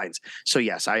those lines. So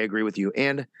yes, I agree with you.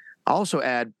 And I'll also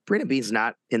add, Brandon Beane's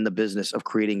not in the business of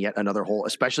creating yet another hole,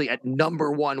 especially at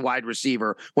number one wide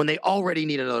receiver when they already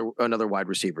need another wide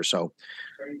receiver. So,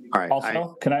 all right.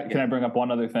 Also, can I bring up one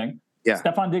other thing? Yeah.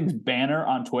 Stefon Diggs' banner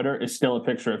on Twitter is still a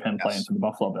picture of him playing for the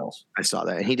Buffalo Bills. I saw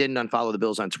that. And he didn't unfollow the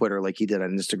Bills on Twitter like he did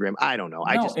on Instagram. I don't know.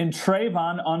 And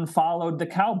Trayvon unfollowed the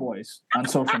Cowboys on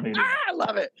social media. I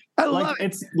love it. I love it.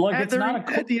 It's like, it's not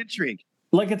the intrigue.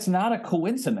 Like, it's not a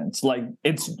coincidence. Like,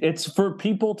 it's for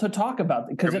people to talk about,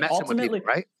 because it ultimately,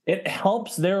 people, right? It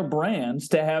helps their brands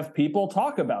to have people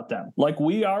talk about them, like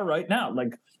we are right now.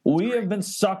 Like, we have been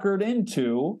suckered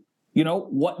into,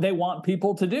 what they want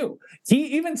people to do.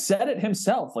 He even said it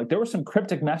himself. Like, there were some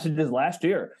cryptic messages last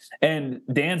year, and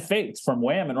Dan Fates from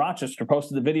Wham in Rochester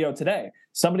posted the video today.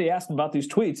 Somebody asked him about these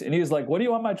tweets, and he was like, what do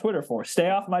you want my Twitter for? Stay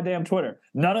off my damn Twitter.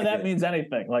 None of that means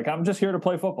anything. Like, I'm just here to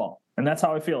play football. And that's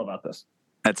how I feel about this.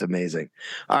 That's amazing.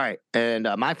 All right. And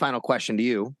my final question to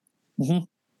you. Mm-hmm.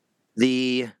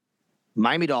 The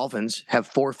Miami Dolphins have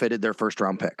forfeited their first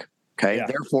round pick. Okay. Yeah.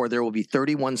 Therefore, there will be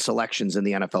 31 selections in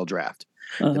the NFL draft.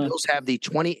 The Bills have the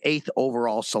 28th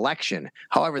overall selection.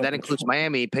 However, that includes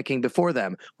Miami picking before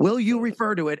them. Will you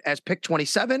refer to it as pick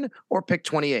 27 or pick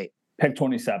 28? Pick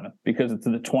 27, because it's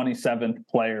the 27th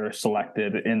player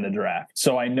selected in the draft.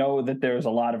 So I know that there's a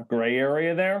lot of gray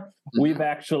area there. Mm-hmm. We've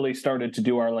actually started to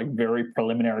do our very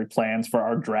preliminary plans for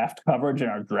our draft coverage and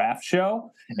our draft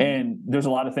show. Mm-hmm. And there's a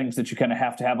lot of things that you kind of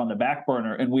have to have on the back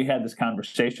burner. And we had this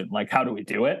conversation, like, how do we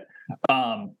do it?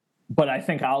 But I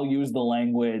think I'll use the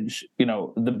language,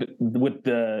 with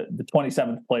the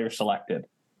 27th player selected,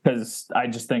 because I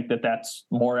just think that that's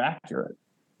more accurate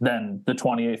than the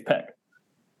 28th pick.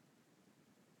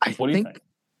 What do you think?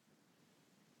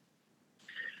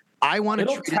 I want to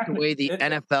treat it the way the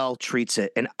NFL treats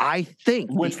it. And I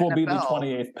think which will be the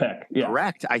 28th pick. Yeah.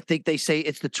 Correct. I think they say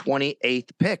it's the 28th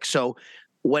pick. So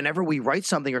whenever we write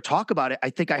something or talk about it, I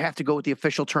think I have to go with the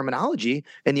official terminology.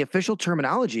 And the official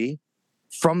terminology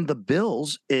from the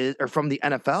Bills or from the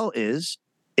NFL is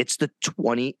it's the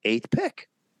 28th pick.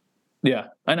 Yeah,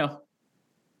 I know.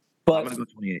 But I'm going to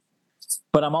go 28.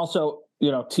 But I'm also,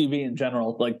 TV in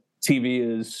general, like,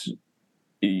 TV is,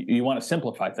 you want to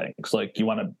simplify things. Like, you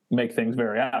want to make things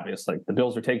very obvious. Like, the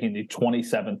Bills are taking the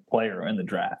 27th player in the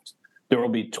draft. There will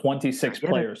be 26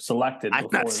 players selected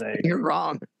before You're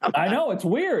wrong. I know, it's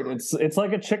weird. It's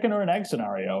like a chicken or an egg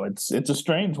scenario. It's a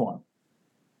strange one.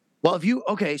 Well, if you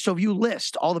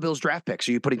list all the Bills draft picks,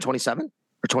 are you putting 27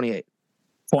 or 28?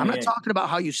 28. I'm not talking about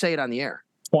how you say it on the air.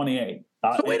 28.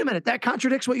 So wait a minute. That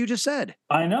contradicts what you just said.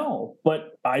 I know,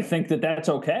 but I think that that's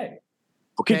okay.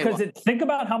 Okay. Because think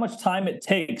about how much time it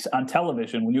takes on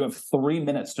television when you have 3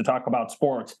 minutes to talk about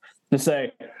sports to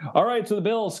say, all right, so the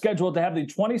Bills scheduled to have the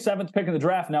 27th pick in the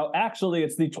draft. Now, actually,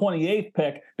 it's the 28th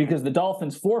pick because the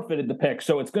Dolphins forfeited the pick.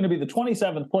 So it's going to be the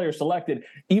 27th player selected,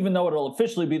 even though it'll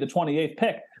officially be the 28th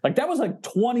pick. Like, that was like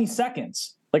 20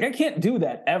 seconds. Like, I can't do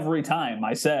that every time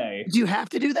I say. Do you have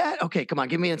to do that? Okay, come on.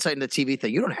 Give me insight into the TV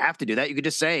thing. You don't have to do that. You could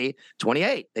just say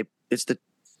 28. It's the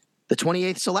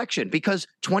 28th selection because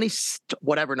 20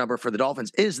 whatever number for the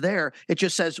Dolphins is there. It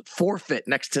just says forfeit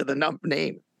next to the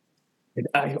name.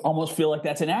 I almost feel like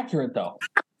that's inaccurate, though.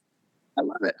 I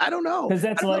love it. I don't know. Because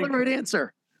that's like the right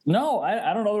answer. No,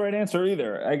 I don't know the right answer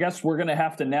either. I guess we're going to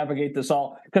have to navigate this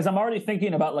all because I'm already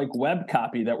thinking about like web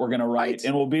copy that we're going to write. Right.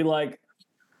 And we'll be like,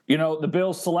 the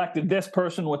Bills selected this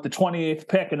person with the 28th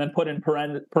pick and then put in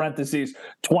parentheses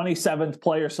 27th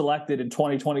player selected in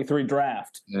 2023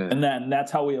 draft. Yeah. And then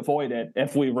that's how we avoid it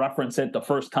if we reference it the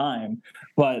first time.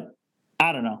 But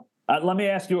I don't know. Let me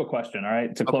ask you a question, all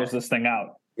right, to close this thing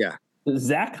out. Yeah.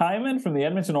 Zach Hyman from the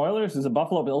Edmonton Oilers is a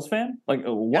Buffalo Bills fan? Like,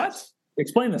 what? Yes.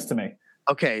 Explain this to me.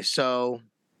 Okay, so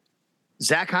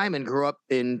Zach Hyman grew up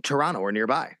in Toronto or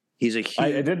nearby. He's a huge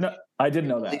I didn't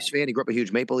know that. Leafs fan. He grew up a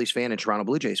huge Maple Leafs fan and Toronto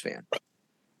Blue Jays fan.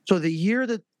 So the year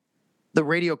that the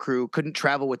radio crew couldn't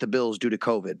travel with the Bills due to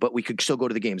COVID, but we could still go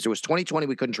to the games. There was 2020,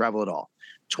 we couldn't travel at all.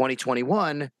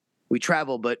 2021, we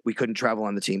traveled, but we couldn't travel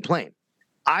on the team plane.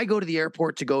 I go to the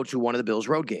airport to go to one of the Bills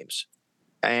road games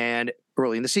and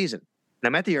early in the season. And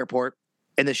I'm at the airport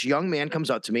and this young man comes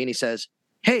up to me and he says,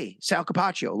 "Hey, Sal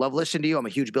Capaccio, love listening to you. I'm a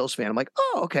huge Bills fan." I'm like,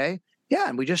 "Oh, okay. Yeah."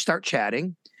 And we just start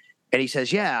chatting. And he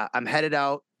says, "Yeah, I'm headed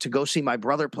out to go see my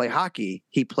brother play hockey.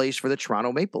 He plays for the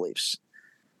Toronto Maple Leafs,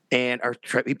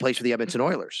 he plays for the Edmonton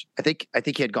Oilers." I think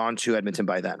he had gone to Edmonton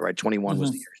by then, right? 21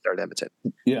 was the year he started Edmonton.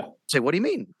 Yeah. I say, "What do you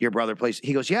mean your brother plays?"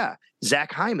 He goes, "Yeah,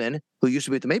 Zach Hyman, who used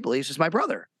to be at the Maple Leafs, is my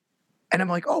brother." And I'm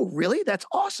like, "Oh, really? That's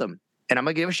awesome." And I'm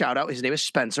going to give a shout out. His name is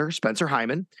Spencer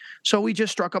Hyman. So we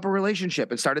just struck up a relationship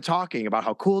and started talking about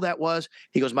how cool that was.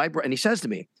 He goes, and he says to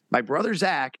me, "My brother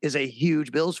Zach is a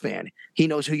huge Bills fan. He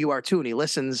knows who you are too. And he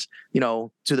listens, to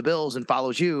the Bills and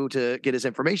follows you to get his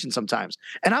information sometimes."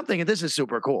 And I'm thinking, this is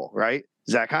super cool, right?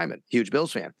 Zach Hyman, huge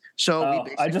Bills fan. So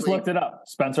I just looked it up.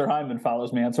 Spencer Hyman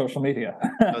follows me on social media.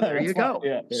 Oh, there you go.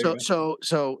 Yeah,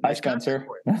 so hi, Spencer.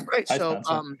 Right. Hi, so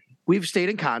Spencer. We've stayed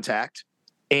in contact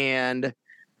and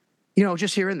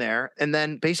just here and there. And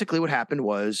then basically what happened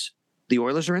was the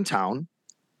Oilers are in town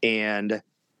and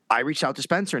I reached out to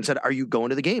Spencer and said, "Are you going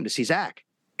to the game to see Zach?"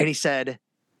 And he said,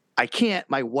 "I can't.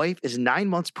 My wife is 9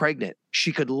 months pregnant.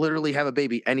 She could literally have a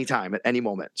baby anytime at any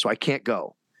moment. So I can't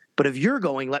go. But if you're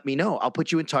going, let me know. I'll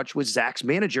put you in touch with Zach's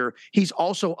manager. He's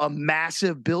also a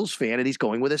massive Bills fan and he's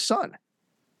going with his son."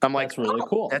 I'm like, "That's really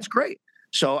cool. That's great."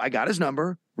 So I got his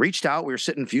number, reached out. We were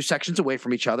sitting a few sections away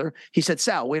from each other. He said,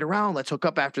 "Sal, wait around. Let's hook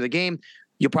up after the game.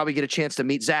 You'll probably get a chance to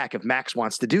meet Zach if Max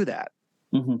wants to do that."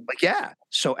 Mm-hmm. Like, yeah.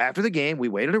 So after the game, we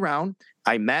waited around.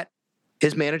 I met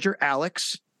his manager,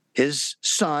 Alex, his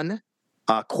son,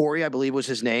 Corey, I believe was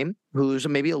his name, who's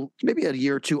maybe a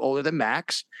year or two older than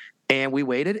Max. And we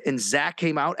waited, and Zach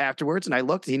came out afterwards, and I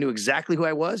looked. He knew exactly who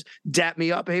I was, dapped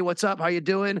me up. "Hey, what's up? How you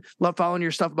doing? Love following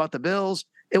your stuff about the Bills."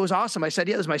 It was awesome. I said,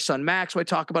 "Yeah, this is my son, Max, who I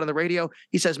talk about on the radio."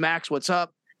 He says, "Max, what's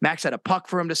up?" Max had a puck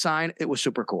for him to sign. It was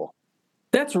super cool.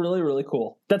 That's really, really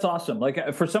cool. That's awesome.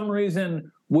 Like, for some reason,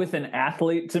 with an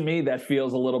athlete, to me, that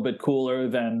feels a little bit cooler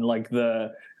than like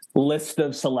the list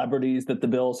of celebrities that the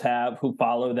Bills have who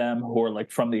follow them, who are like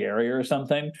from the area or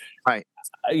something. Right.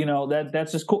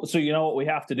 That's just cool. So you know what we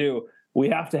have to do? We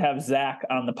have to have Zach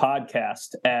on the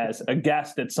podcast as a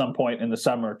guest at some point in the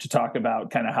summer to talk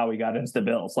about kind of how he got into the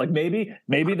Bills. Like maybe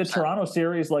the Toronto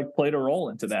series like played a role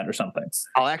into that or something.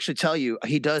 I'll actually tell you, I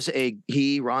think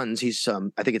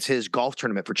it's his golf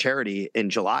tournament for charity in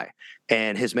July.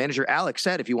 And his manager, Alex,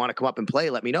 said, "If you want to come up and play,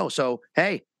 let me know." So,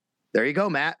 hey, there you go,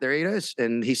 Matt. There it is.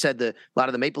 And he said a lot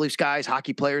of the Maple Leafs guys,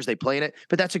 hockey players, they play in it.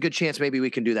 But that's a good chance maybe we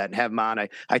can do that and have him on.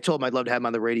 I told him I'd love to have him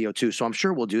on the radio too. So I'm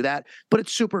sure we'll do that. But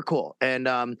it's super cool. And,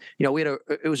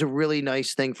 it was a really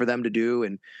nice thing for them to do.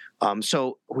 And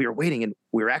so we were waiting and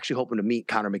we were actually hoping to meet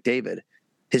Connor McDavid.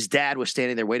 His dad was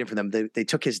standing there waiting for them. They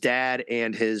took his dad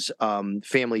and his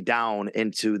family down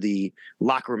into the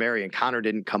locker room area and Connor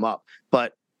didn't come up.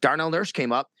 But Darnell Nurse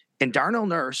came up. And Darnell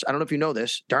Nurse, I don't know if you know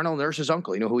this, Darnell Nurse's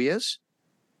uncle, you know who he is?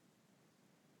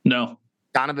 No.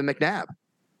 Donovan McNabb.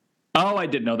 Oh, I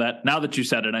did know that. Now that you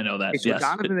said it, I know that. So yes.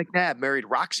 Donovan McNabb married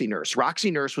Roxy Nurse.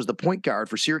 Roxy Nurse was the point guard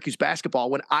for Syracuse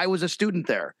basketball when I was a student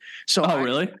there. So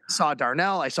really? I saw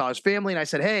Darnell, I saw his family, and I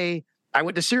said, "Hey, I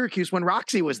went to Syracuse when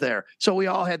Roxy was there. So we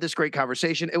all had this great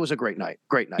conversation. It was a great night.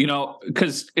 Great night. You know,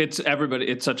 because it's everybody,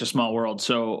 it's such a small world.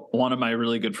 So one of my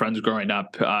really good friends growing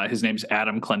up, his name's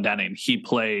Adam Clendenning. He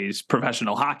plays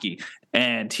professional hockey,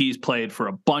 and he's played for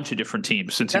a bunch of different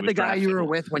teams since he was the guy drafted. you were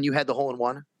with when you had the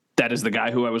hole-in-one? That is the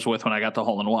guy who I was with when I got the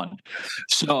hole-in-one.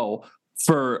 So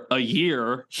for a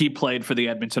year, he played for the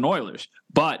Edmonton Oilers,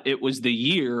 but it was the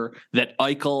year that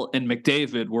Eichel and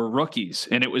McDavid were rookies.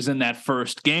 And it was in that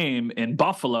first game in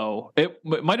Buffalo. It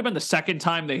might have been the second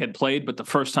time they had played, but the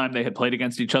first time they had played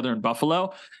against each other in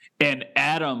Buffalo. And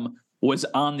Adam was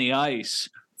on the ice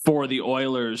for the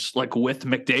Oilers, like with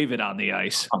McDavid on the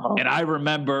ice. And I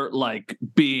remember like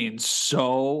being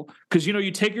so, because, you know,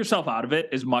 you take yourself out of it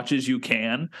as much as you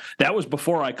can. That was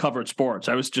before I covered sports.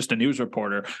 I was just a news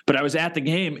reporter, but I was at the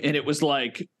game, and it was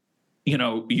like, you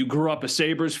know, you grew up a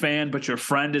Sabres fan, but your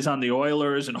friend is on the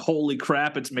Oilers, and holy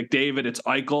crap, it's McDavid, it's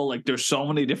Eichel. Like, there's so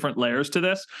many different layers to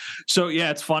this. So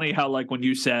yeah, it's funny how, like, when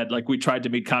you said, like, we tried to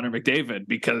meet Connor McDavid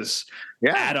because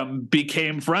Adam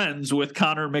became friends with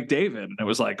Connor McDavid, and it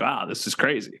was like, wow, this is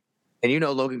crazy. And you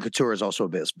know, Logan Couture is also a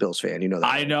Bills fan. You know that.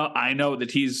 I know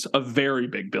that he's a very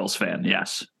big Bills fan.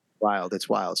 Yes. Wild. It's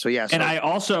wild. So yeah. And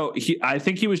I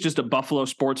think he was just a Buffalo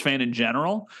sports fan in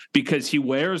general because he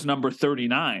wears number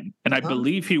 39. And I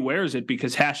believe he wears it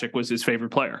because Hasek was his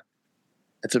favorite player.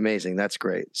 That's amazing. That's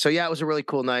great. So yeah, it was a really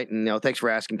cool night. And, you know, thanks for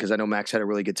asking, because I know Max had a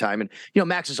really good time. And, you know,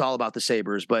 Max is all about the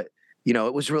Sabres, but, you know,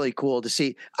 it was really cool to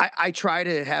see. I try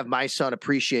to have my son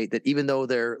appreciate that even though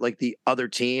they're like the other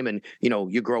team, and, you know,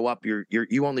 you grow up, you're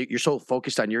so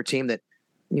focused on your team that,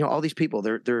 you know, all these people,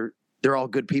 they're all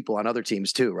good people on other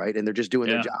teams too, right? And they're just doing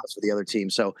their jobs for the other team.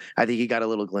 So I think he got a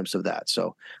little glimpse of that. So,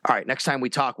 all right, next time we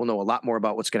talk, we'll know a lot more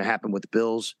about what's going to happen with the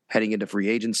Bills heading into free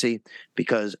agency,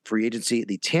 because free agency,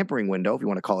 the tampering window, if you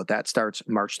want to call it that, starts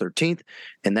March 13th,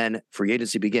 and then free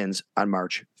agency begins on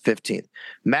March 15th.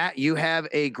 Matt, you have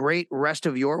a great rest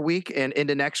of your week and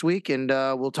into next week, and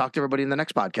we'll talk to everybody in the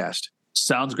next podcast.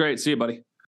 Sounds great. See you, buddy.